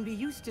potion can be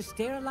used to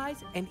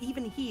sterilize and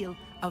even heal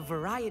a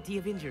variety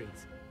of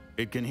injuries.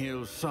 It can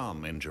heal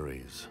some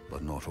injuries,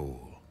 but not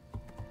all.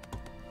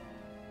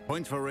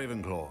 Points for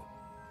Ravenclaw.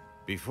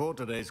 Before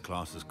today's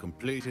class is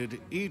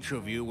completed, each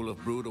of you will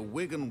have brewed a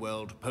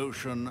Wiggenweld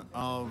potion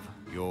of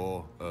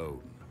your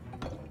own.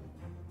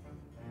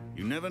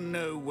 You never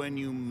know when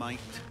you might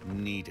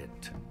need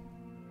it.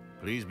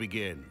 Please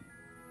begin.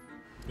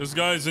 This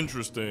guy's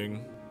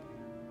interesting.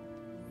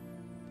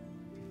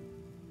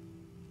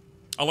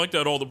 I like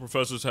that all the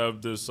professors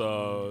have this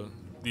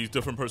these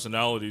different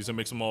personalities. It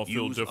makes them all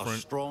feel different. Use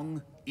a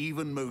strong,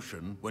 even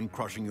motion when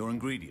crushing your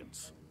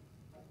ingredients.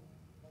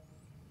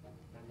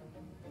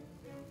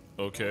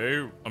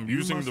 Okay, I'm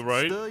using the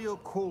right. Stir your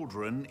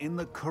cauldron in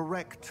the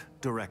correct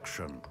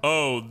direction.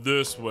 Oh,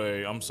 this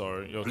way. I'm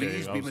sorry. Okay,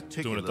 Please I be was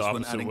doing it meticulous the when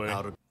opposite adding way.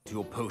 powder to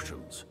your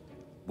potions.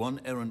 One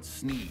errant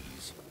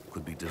sneeze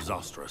could be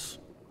disastrous.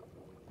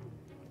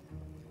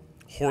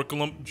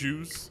 Horklump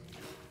juice.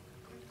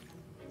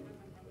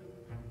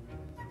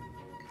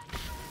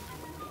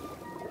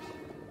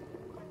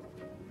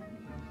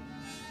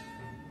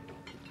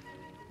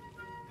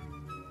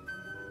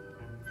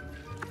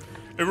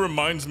 It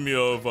reminds me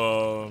of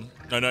A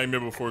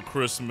Nightmare Before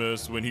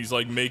Christmas when he's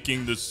like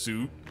making the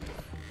soup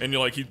and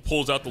like he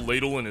pulls out the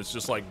ladle and it's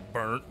just like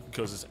burnt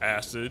because it's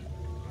acid.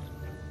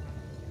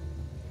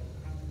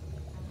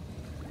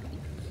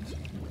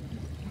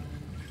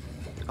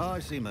 I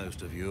see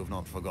most of you have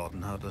not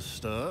forgotten how to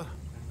stir.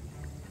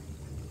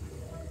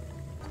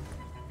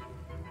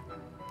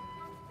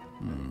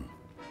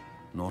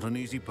 Not an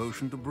easy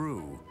potion to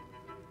brew.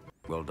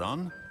 Well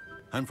done.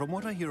 And from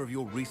what I hear of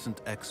your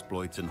recent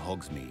exploits in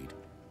Hogsmeade,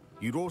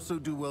 you'd also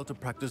do well to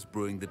practice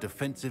brewing the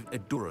defensive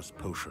Edurus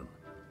potion.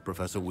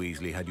 Professor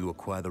Weasley had you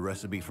acquire the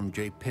recipe from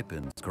J.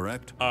 Pippin's,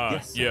 correct?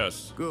 Yes.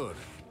 Yes. Good.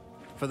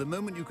 For the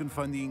moment, you can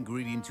find the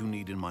ingredients you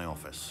need in my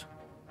office.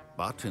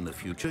 But in the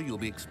future, you'll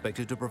be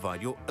expected to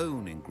provide your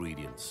own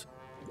ingredients.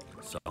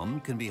 Some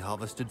can be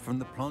harvested from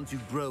the plants you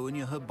grow in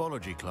your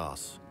herbology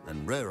class,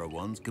 and rarer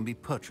ones can be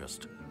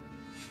purchased.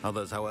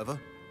 Others, however,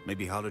 may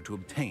be harder to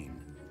obtain,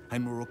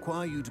 and will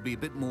require you to be a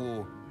bit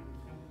more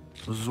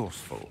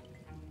resourceful.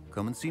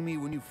 Come and see me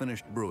when you've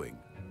finished brewing,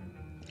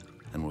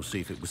 and we'll see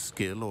if it was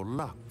skill or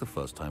luck the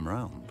first time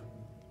round.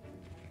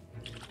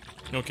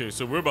 Okay,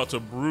 so we're about to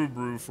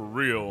brew for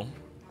real.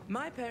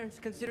 My parents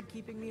considered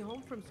keeping me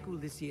home from school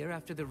this year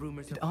after the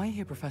rumors. Did I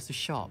hear Professor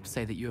Sharp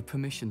say that you have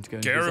permission to go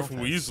into his Gareth office?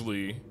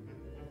 Weasley.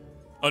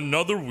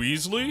 Another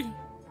Weasley?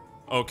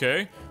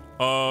 Okay.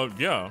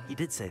 Yeah. He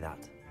did say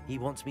that. He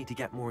wants me to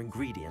get more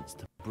ingredients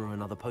to brew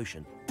another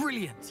potion.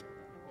 Brilliant!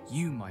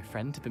 You, my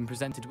friend, have been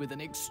presented with an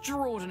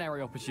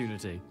extraordinary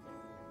opportunity.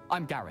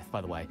 I'm Gareth,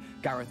 by the way.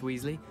 Gareth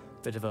Weasley.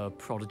 Bit of a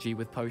prodigy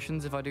with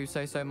potions, if I do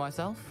say so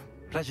myself.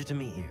 Pleasure to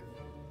meet you.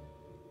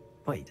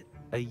 Wait,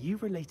 are you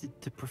related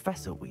to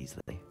Professor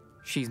Weasley?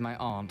 She's my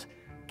aunt.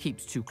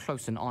 Keeps too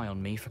close an eye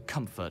on me for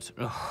comfort.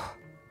 Ugh.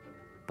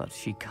 But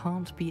she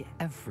can't be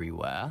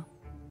everywhere.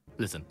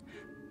 Listen,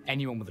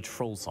 anyone with a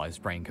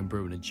troll-sized brain can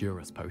brew an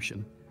Edurus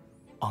potion.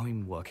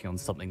 I'm working on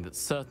something that's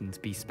certain to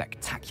be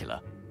spectacular.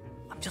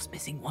 I'm just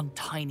missing one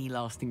tiny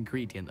last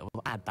ingredient that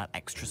will add that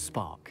extra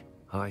spark.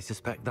 I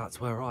suspect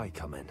that's where I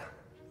come in.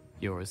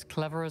 You're as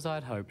clever as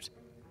I'd hoped.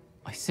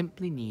 I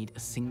simply need a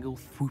single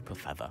Fwooper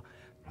feather.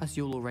 As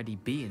you'll already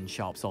be in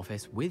Sharp's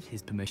office with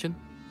his permission,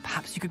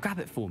 perhaps you could grab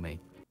it for me.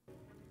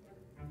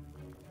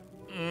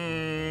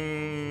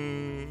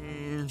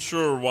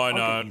 Sure, why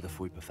not? I'll get you the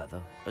Fwooper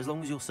feather, as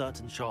long as you're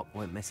certain Sharp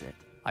won't miss it.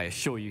 I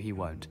assure you he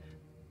won't.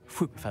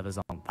 Fwooper feathers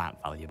aren't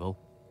that valuable.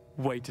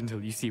 Wait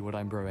until you see what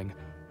I'm brewing.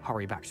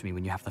 Hurry back to me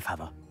when you have the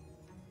feather.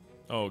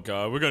 Oh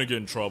god, we're gonna get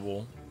in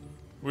trouble.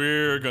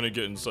 We're gonna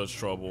get in such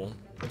trouble.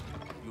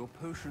 Your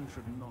potion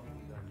should not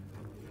be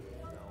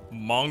that.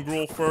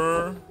 Mongrel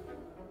fur.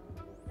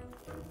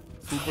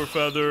 Fwooper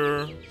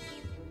feather.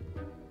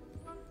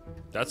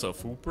 That's a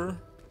Fwooper.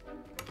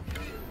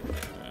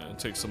 And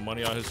take some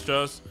money out of his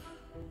chest.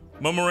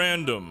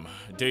 Memorandum.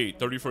 Date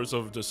 31st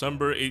of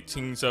December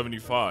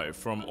 1875.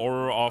 From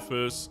Auror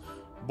Office.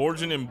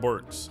 Borgin and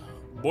Burks.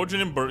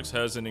 Borgin and Burke's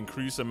has an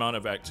increased amount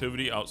of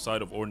activity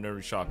outside of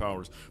ordinary shop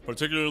hours,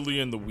 particularly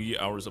in the wee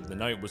hours of the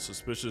night, with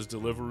suspicious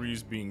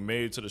deliveries being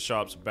made to the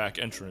shop's back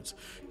entrance.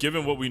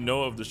 Given what we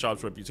know of the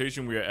shop's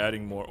reputation, we are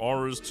adding more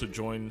auras to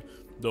join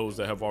those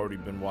that have already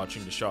been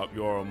watching the shop.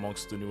 You are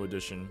amongst the new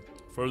addition.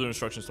 Further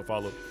instructions to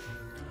follow.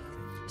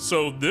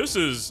 So this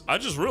is, I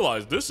just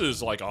realized this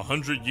is like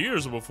 100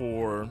 years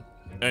before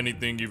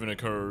anything even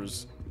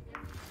occurs.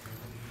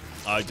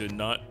 I did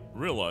not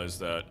realize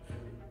that.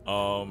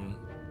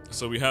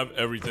 So we have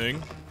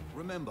everything.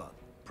 Remember,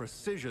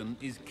 precision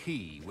is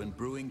key when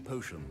brewing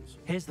potions.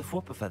 Here's the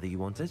Fwopper feather you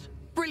wanted.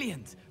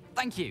 Brilliant!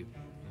 Thank you.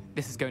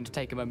 This is going to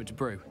take a moment to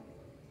brew.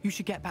 You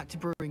should get back to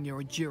brewing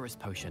your Adurus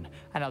potion,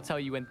 and I'll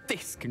tell you when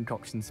this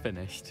concoction's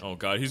finished. Oh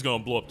god, he's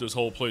gonna blow up this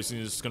whole place and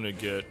it's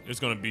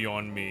gonna be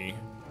on me.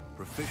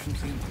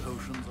 Proficiency in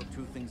potions are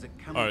two things that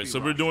cannot Alright, so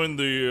we're doing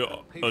the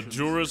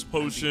Adurus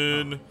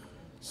potion.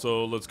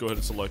 So let's go ahead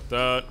and select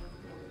that.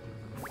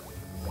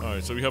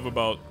 Alright, so we have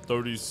about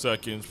 30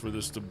 seconds for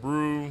this to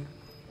brew.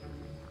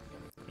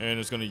 And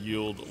it's gonna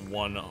yield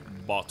 1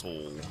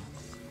 bottle.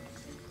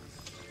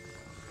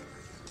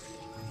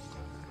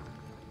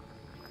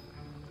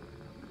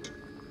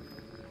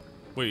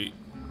 Wait.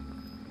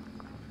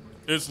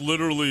 It's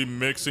literally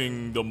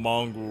mixing the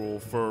mongrel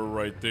fur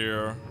right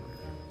there.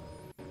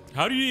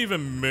 How do you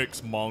even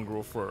mix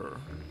mongrel fur?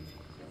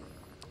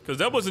 Because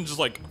that wasn't just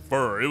like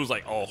fur. It was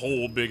like a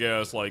whole big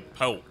ass like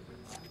pelt.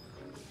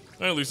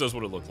 At least that's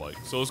what it looked like.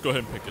 So let's go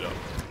ahead and pick it up.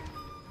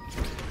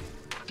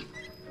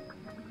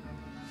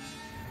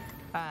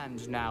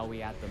 And now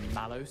we add the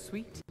mallow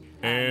sweet.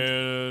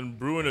 And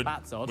brewing a...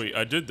 That's odd. Wait,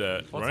 I did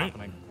that, What's right?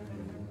 happening?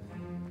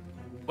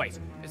 Wait,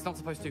 it's not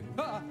supposed to...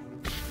 Ah!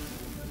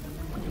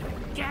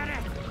 Get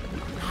it!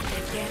 Not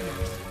again.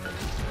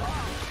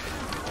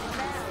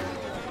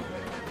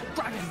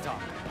 Dragon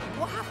Dog!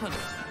 What happened?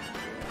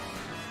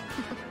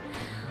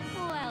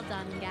 Well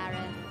done, Gareth.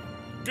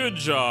 Good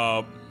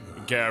job,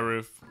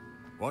 Gareth.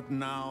 What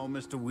now,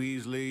 Mr.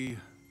 Weasley?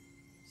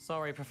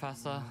 Sorry,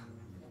 Professor.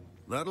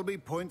 That'll be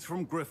points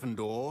from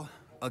Gryffindor.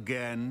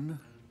 Again.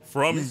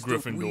 From Mr.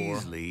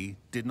 Gryffindor. Weasley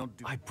did not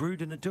do... I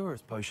brewed an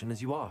Adurus potion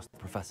as you asked,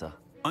 Professor.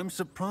 I'm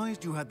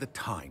surprised you had the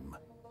time.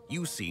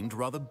 You seemed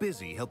rather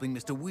busy helping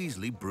Mr.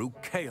 Weasley brew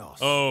chaos.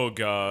 Oh,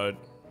 God.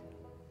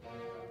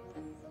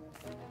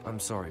 I'm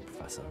sorry,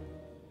 Professor.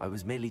 I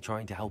was merely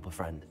trying to help a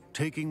friend.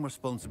 Taking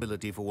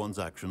responsibility for one's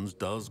actions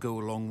does go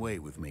a long way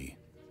with me.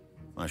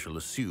 I shall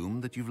assume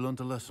that you've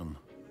learnt a lesson.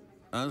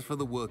 As for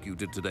the work you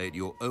did today at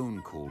your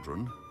own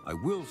cauldron, I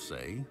will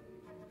say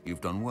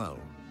you've done well.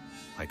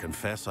 I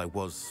confess I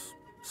was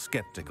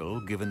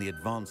skeptical given the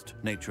advanced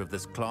nature of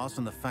this class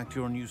and the fact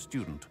you're a new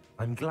student.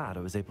 I'm glad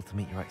I was able to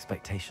meet your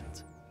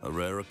expectations. A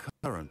rare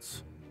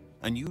occurrence.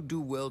 And you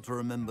do well to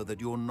remember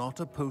that you're not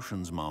a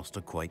potions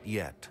master quite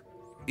yet.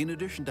 In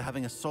addition to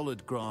having a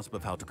solid grasp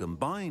of how to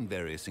combine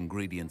various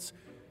ingredients,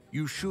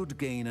 you should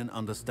gain an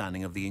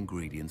understanding of the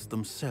ingredients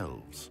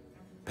themselves.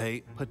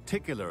 Pay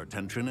particular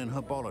attention in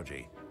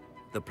herbology.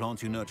 The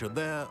plants you nurture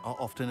there are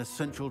often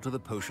essential to the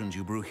potions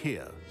you brew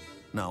here.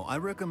 Now, I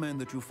recommend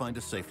that you find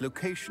a safe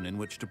location in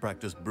which to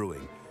practice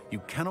brewing. You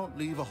cannot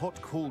leave a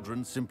hot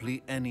cauldron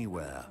simply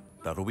anywhere.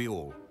 That'll be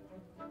all.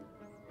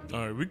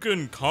 Alright, we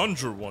can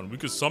conjure one. We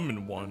could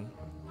summon one.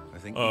 I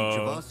think each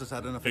of us has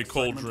had enough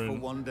excitement cauldron.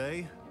 for one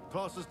day.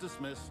 Class is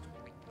dismissed.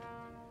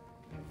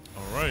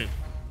 Alright,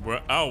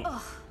 we're out.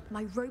 Ugh,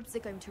 my robes are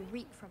going to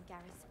reek from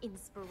Gareth's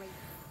inspiration.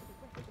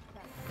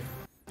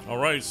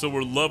 Alright, so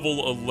we're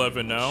level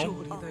 11 now.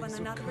 Off on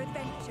another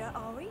adventure,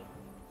 are we?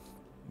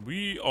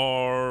 We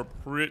are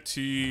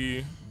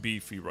pretty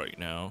beefy right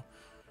now.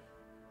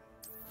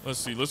 Let's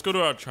see, let's go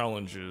to our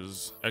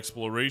challenges.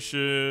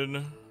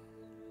 Exploration.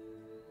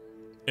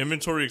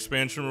 Inventory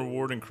expansion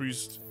reward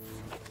increased.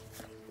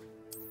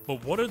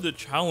 But what are the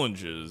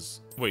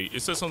challenges? Wait,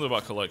 it says something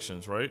about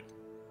collections, right?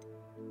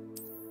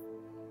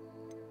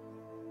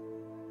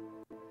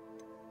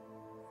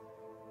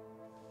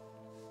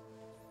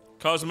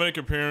 Cosmetic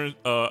appearance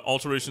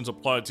alterations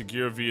applied to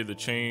gear via the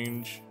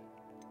change.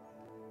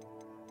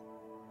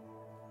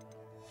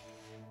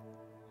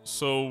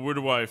 So where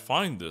do I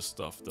find this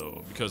stuff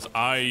though? Because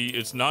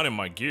it's not in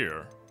my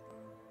gear.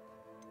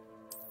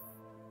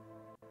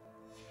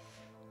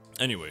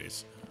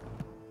 Anyways.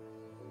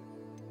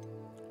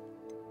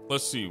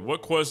 Let's see,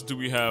 what quests do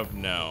we have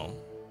now?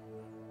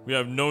 We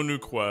have no new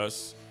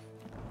quests.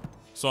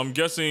 So I'm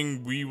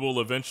guessing we will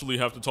eventually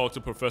have to talk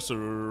to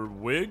Professor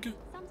Wig.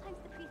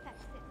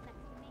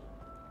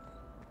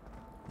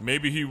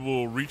 Maybe he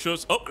will reach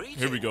us. Oh,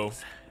 here we go.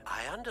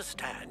 I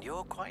understand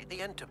you're quite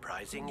the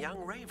enterprising young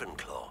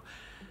Ravenclaw.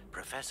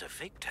 Professor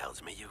Fig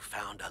tells me you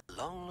found a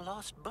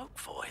long-lost book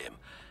for him.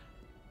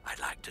 I'd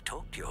like to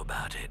talk to you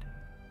about it.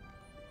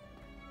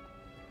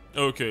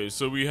 Okay,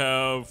 so we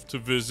have to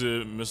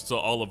visit Mr.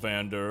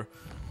 Ollivander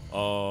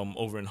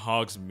over in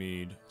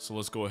Hogsmeade. So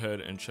let's go ahead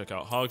and check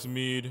out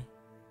Hogsmeade.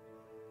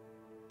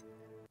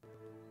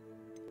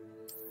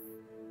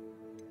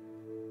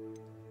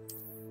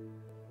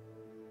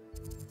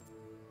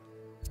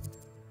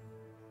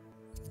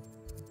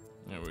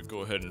 And we go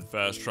ahead and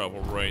fast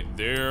travel right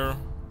there.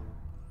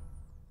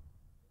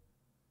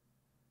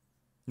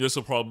 This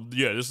will probably,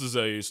 yeah, this is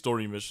a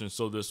story mission,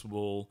 so this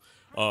will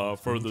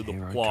further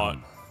the plot.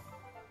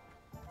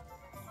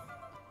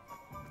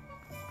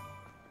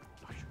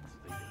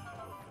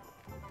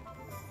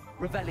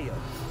 Revelio.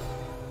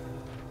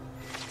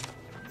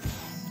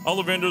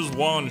 Ollivander's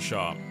Wand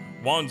Shop.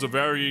 Wands of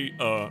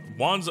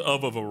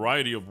a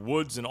variety of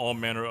woods and all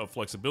manner of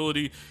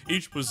flexibility,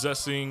 each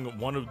possessing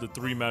one of the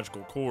 3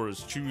 magical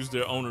cores. Choose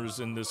their owners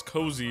in this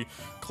cozy,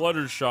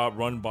 cluttered shop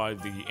run by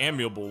the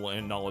amiable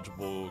and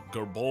knowledgeable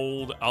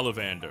Gerbold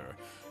Ollivander.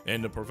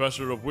 And the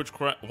professor of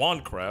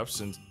wandcraft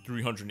since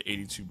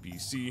 382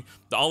 BC,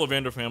 the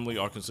Ollivander family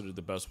are considered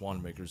the best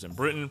wand makers in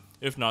Britain,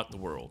 if not the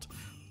world.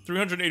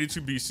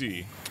 382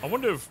 BC. I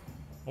wonder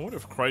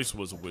if Christ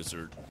was a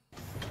wizard.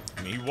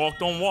 I mean, he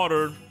walked on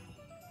water.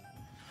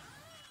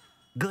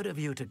 Good of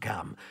you to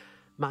come.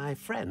 My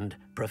friend,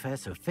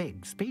 Professor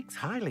Fig, speaks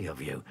highly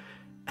of you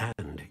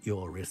and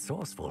your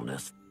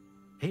resourcefulness.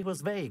 He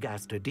was vague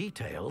as to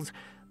details,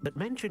 but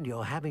mentioned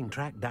your having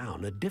tracked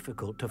down a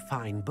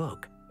difficult-to-find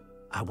book.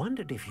 I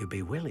wondered if you'd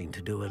be willing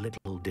to do a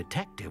little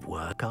detective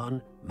work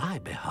on my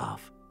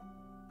behalf.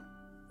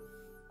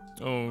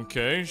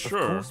 Okay, sure.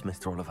 Of course,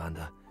 Mr.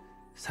 Ollivander.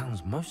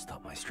 Sounds most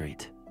up my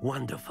street.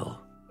 Wonderful.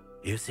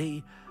 You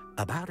see,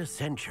 about a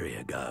century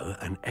ago,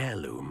 an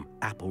heirloom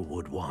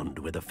applewood wand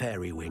with a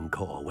fairy wing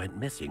core went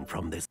missing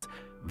from this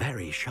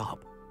very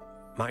shop.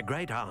 My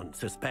great-aunt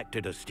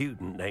suspected a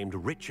student named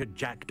Richard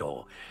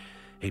Jackdaw.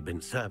 He'd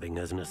been serving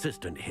as an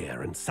assistant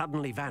here and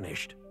suddenly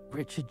vanished.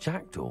 Richard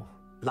Jackdaw?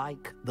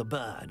 Like the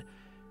bird.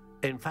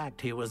 In fact,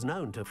 he was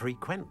known to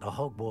frequent the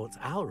Hogwarts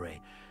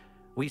Owlery.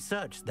 We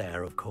searched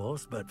there, of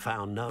course, but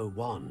found no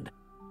wand.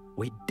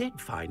 We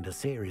did find a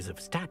series of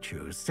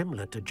statues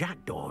similar to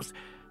Jackdaw's.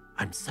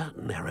 I'm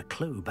certain they're a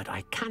clue, but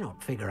I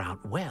cannot figure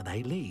out where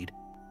they lead.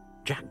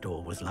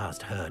 Jackdaw was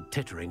last heard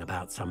tittering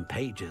about some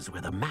pages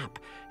with a map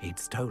he'd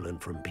stolen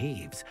from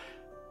Peeves.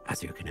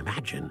 As you can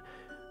imagine,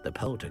 the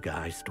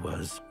poltergeist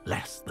was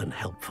less than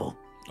helpful.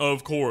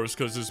 Of course,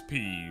 because it's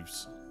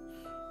Peeves.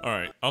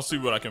 Alright, I'll see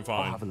what I can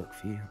find. I'll have a look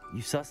for you.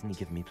 You've certainly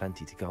given me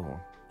plenty to go on.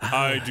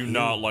 I do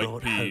not like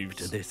brought Peeves. hope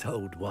to this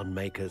old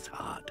wand-maker's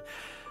heart.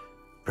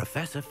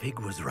 Professor Fig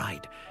was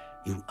right.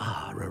 You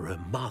are a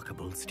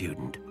remarkable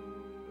student.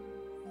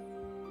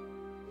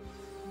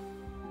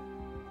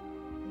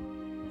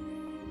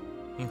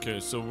 Okay,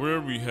 so where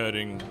are we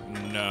heading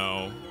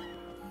now?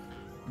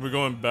 We're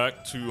going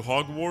back to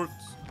Hogwarts?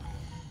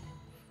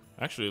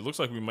 Actually, it looks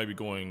like we might be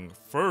going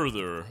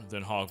further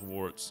than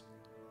Hogwarts.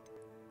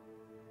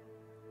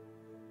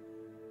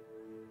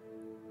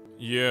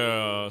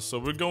 Yeah, so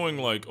we're going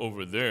like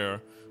over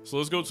there. So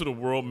let's go to the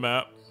world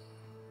map.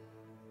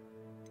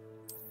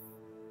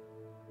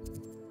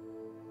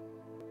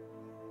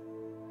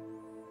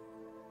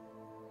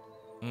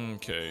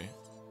 Okay.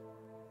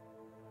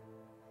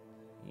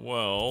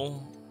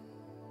 Well,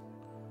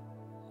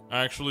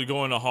 actually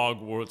going to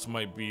Hogwarts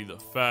might be the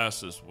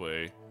fastest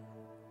way.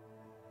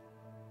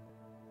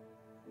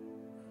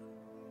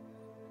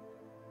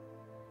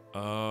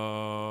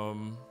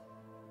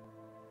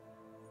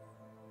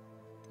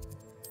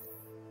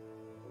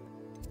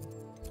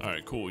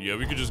 Alright, cool. Yeah,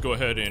 we could just go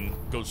ahead and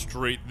go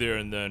straight there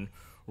and then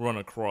run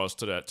across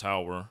to that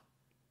tower.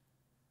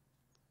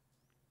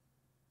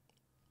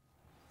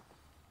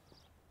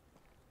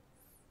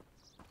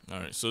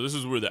 Alright, so this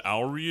is where the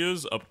owlery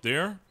is, up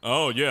there.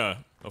 Oh, yeah,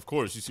 of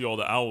course. You see all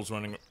the owls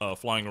running,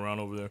 flying around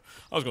over there.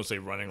 I was going to say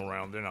running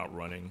around. They're not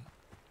running.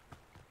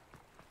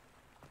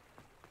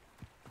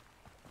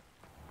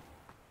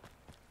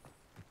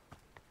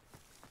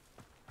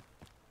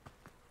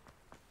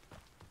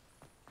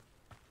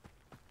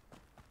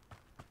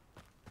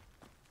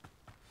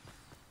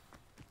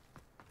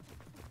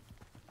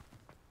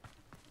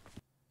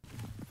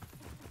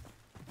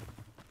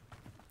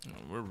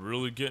 We're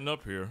really getting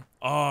up here.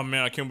 Oh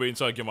man, I can't wait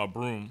until I get my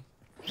broom.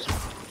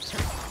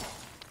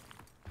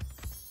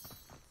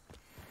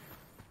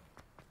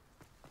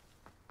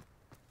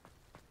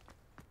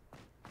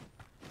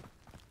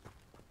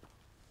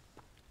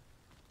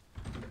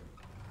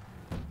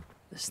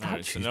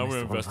 Alright, so now we're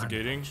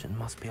investigating.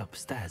 Must be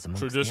upstairs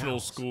amongst Traditional the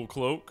owls. school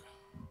cloak.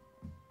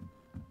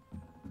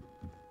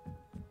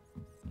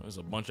 There's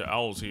a bunch of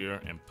owls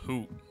here and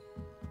poop.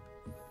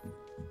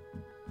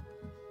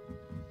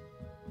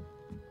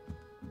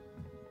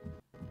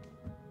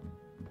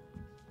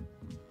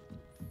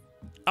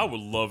 I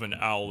would love an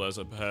owl as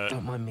a pet.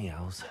 Don't mind me,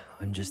 owls.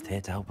 I'm just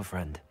here to help a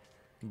friend.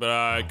 But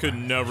I could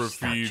never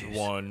feed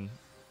one.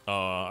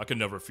 I could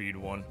never feed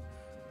one.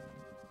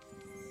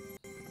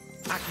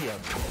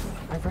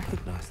 Accio. I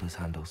recognize those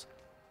handles.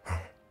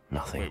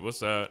 Nothing. Wait, what's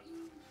that?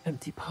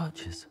 Empty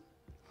perches.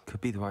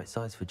 Could be the right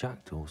size for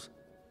jackdaws.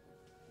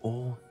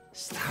 Or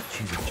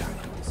statues of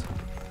jackdaws.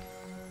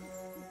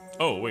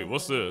 Oh, wait,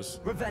 what's this?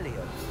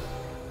 Revelio.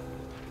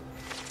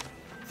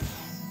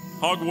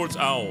 Hogwarts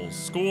Owls.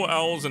 School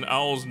owls and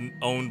owls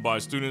owned by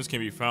students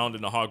can be found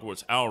in the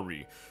Hogwarts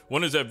Owlry.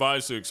 One is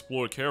advised to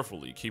explore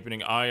carefully, keeping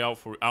an eye out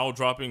for owl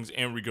droppings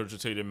and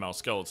regurgitated mouse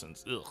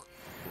skeletons. Ugh,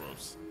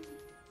 gross.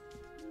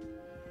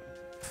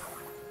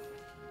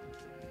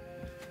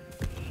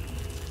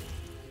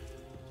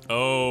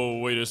 Oh,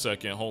 wait a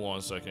second. Hold on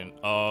a second.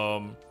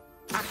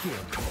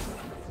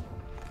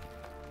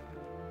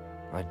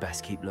 I'd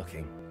best keep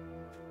looking.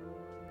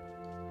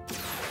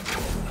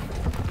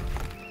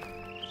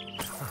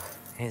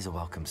 Here's a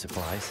welcome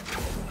surprise.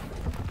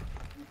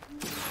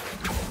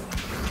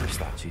 No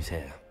statues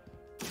here.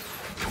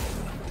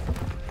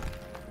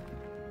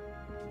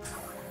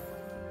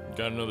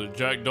 Got another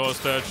jackdaw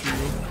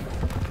statue.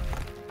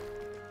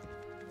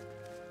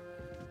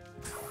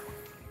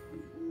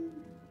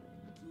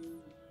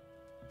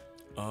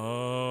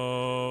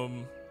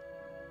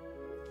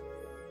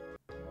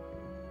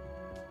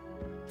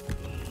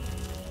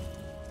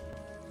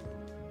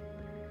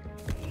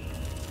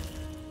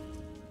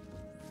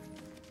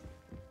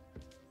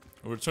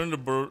 Return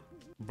the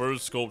bird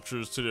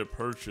sculptures to their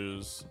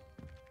perches.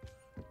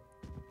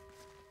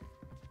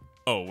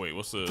 Oh, wait,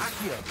 what's this?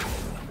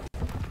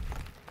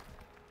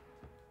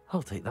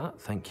 I'll take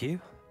that, thank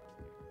you.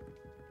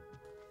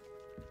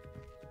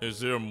 Is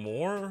there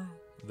more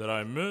that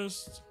I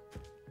missed?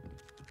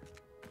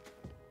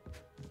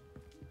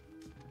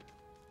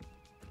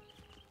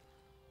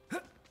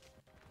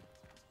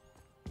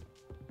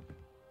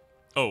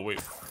 Oh, wait.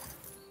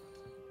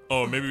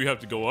 Oh, maybe we have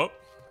to go up?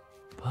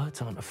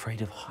 Birds aren't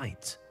afraid of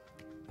heights.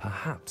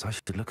 Perhaps I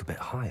should look a bit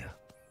higher.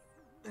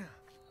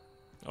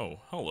 Oh,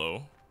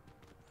 hello.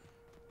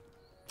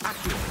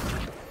 Alright,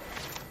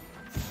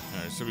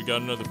 so we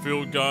got another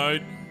field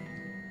guide.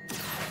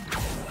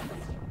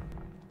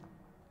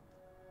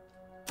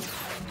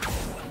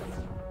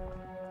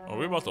 Are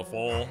we about to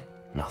fall?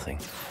 Nothing.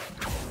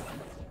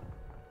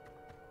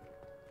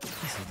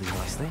 This'll do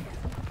nicely.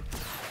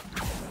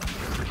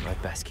 I'd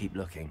best keep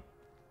looking.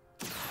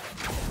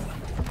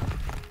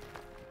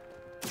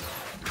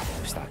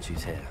 No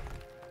statues here.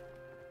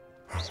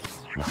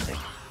 Nothing.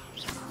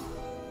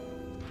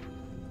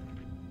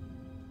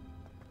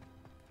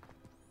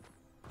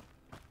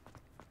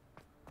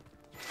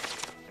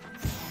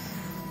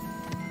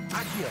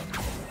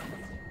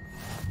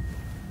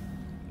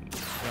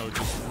 Now we're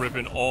just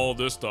ripping all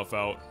this stuff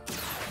out.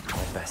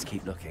 I'd best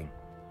keep looking.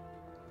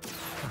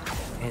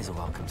 Here's a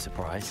welcome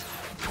surprise.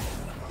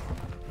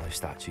 No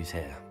statues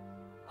here.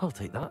 I'll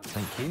take that,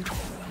 thank you.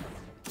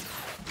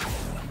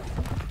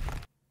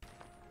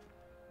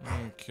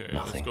 Okay,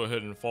 let's go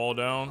ahead and fall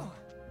down.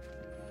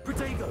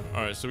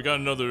 Alright, so we got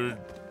another...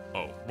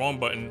 Oh, wrong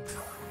button.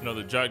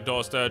 Another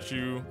jackdaw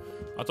statue.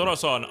 I thought I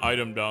saw an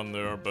item down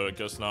there, but I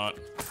guess not.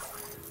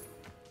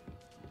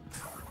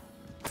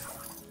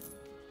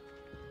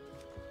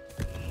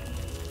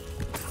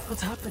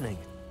 What's happening?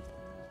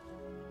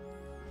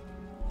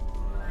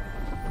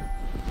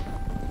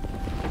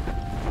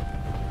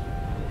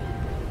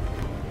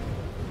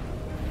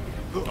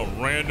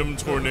 A random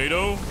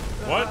tornado?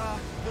 What?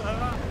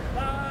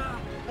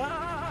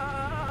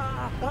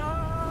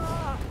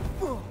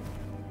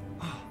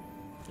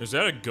 Is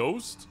that a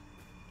ghost?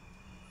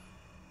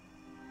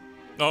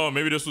 Oh,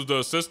 maybe this was the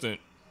assistant.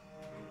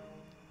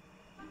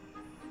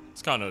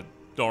 It's kind of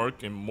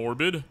dark and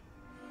morbid.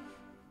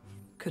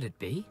 Could it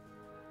be?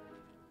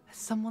 Has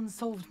someone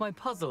solved my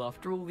puzzle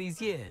after all these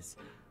years?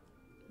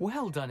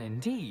 Well done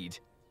indeed.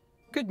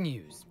 Good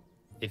news.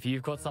 If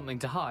you've got something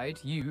to hide,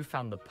 you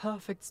found the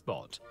perfect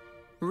spot.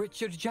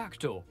 Richard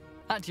Jackdaw,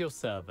 at your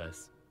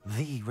service.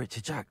 The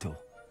Richard Jackdaw.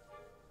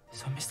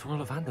 So Mr.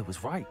 Ollivander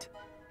was right.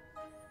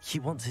 He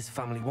wants his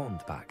family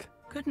wand back.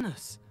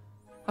 Goodness,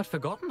 I'd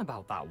forgotten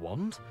about that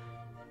wand.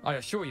 I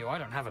assure you I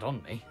don't have it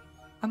on me.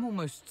 I'm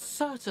almost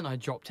certain I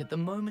dropped it the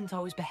moment I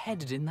was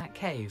beheaded in that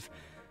cave.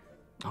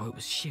 Oh, it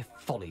was sheer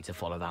folly to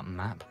follow that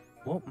map.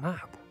 What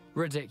map?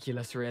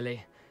 Ridiculous,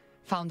 really.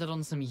 Found it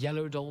on some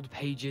yellowed old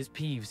pages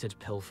Peeves had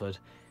pilfered.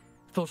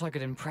 Thought I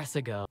could impress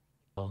a girl.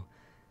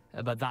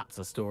 But that's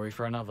a story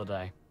for another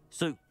day.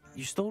 So,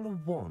 you stole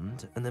a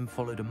wand and then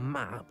followed a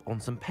map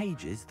on some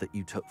pages that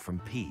you took from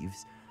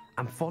Peeves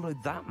and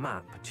followed that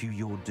map to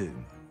your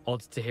doom.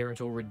 Odd to hear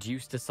it all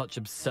reduced to such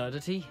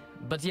absurdity,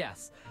 but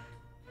yes.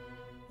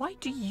 Why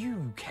do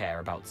you care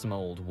about some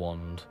old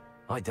wand?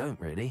 I don't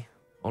really.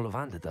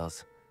 Ollivander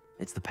does.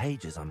 It's the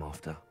pages I'm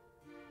after.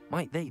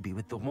 Might they be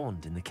with the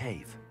wand in the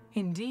cave?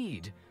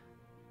 Indeed.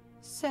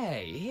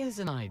 Say, here's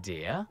an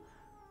idea.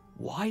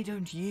 Why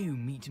don't you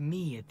meet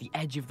me at the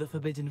edge of the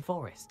Forbidden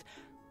Forest?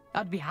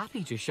 I'd be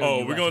happy to show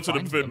you. Oh, we're going to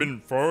the Forbidden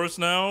Forest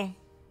now?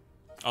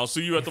 I'll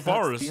see you at the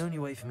forest. If that's the only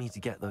way for me to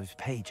get those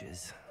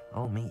pages,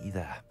 I'll meet you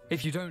there.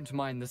 If you don't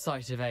mind the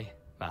sight of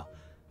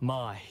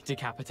my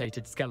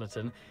decapitated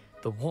skeleton,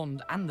 the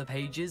wand and the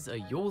pages are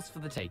yours for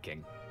the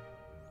taking.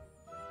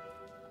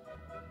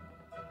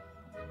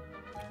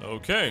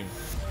 Okay.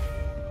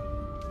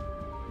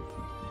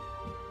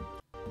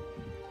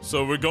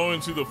 So we're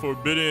going to the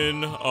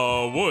Forbidden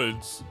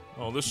Woods.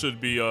 Oh, this should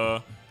be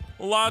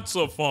lots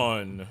of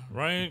fun,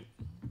 right?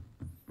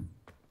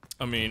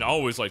 I mean, I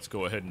always like to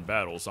go ahead and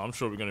battle, so I'm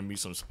sure we're gonna meet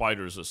some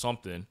spiders or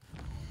something.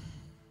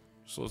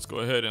 So let's go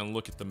ahead and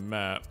look at the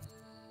map.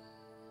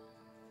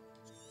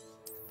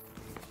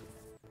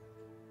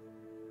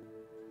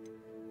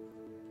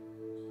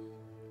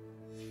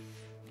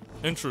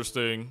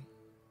 Interesting.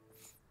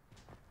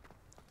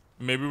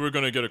 Maybe we're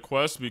gonna get a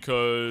quest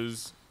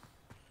because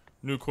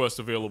new quest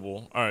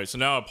available. All right, so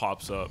now it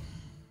pops up.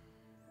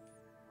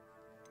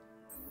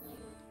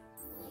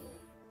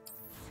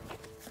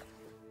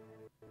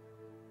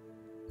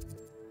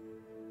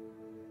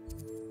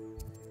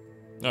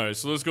 All right,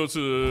 so let's go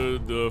to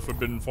the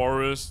Forbidden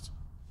Forest.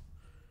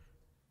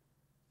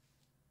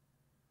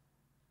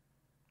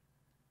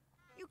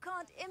 You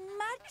can't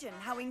imagine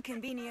how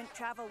inconvenient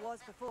travel was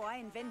before I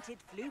invented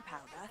flu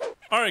powder.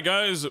 All right,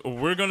 guys,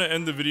 we're gonna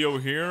end the video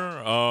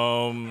here.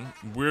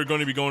 We're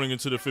going to be going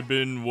into the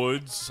Forbidden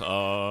Woods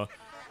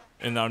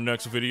in our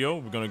next video.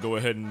 We're gonna go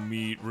ahead and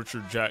meet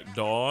Richard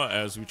Jackdaw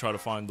as we try to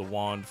find the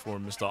wand for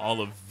Mr.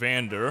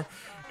 Ollivander.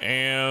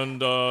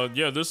 And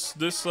yeah, this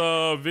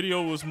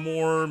video was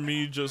more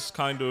me just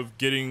kind of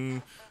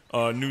getting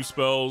new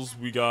spells.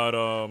 We got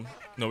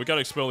we got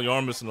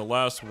Expelliarmus in the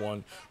last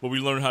one, but we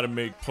learned how to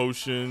make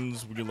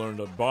potions. We learned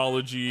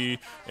biology,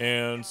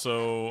 and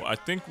so I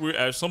think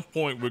at some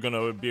point we're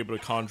gonna be able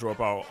to conjure up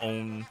our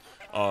own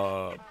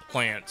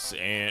plants,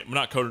 and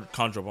not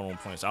conjure up our own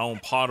plants, our own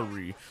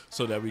pottery,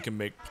 so that we can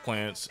make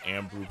plants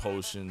and brew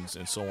potions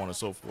and so on and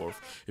so forth.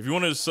 If you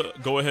want to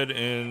go ahead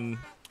and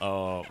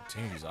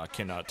geez, I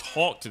cannot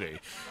talk today.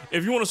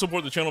 If you want to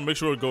support the channel, make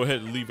sure to go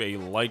ahead and leave a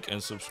like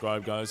and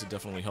subscribe, guys. It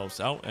definitely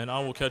helps out, and I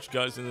will catch you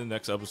guys in the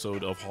next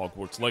episode of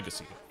Hogwarts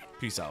Legacy.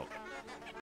 Peace out.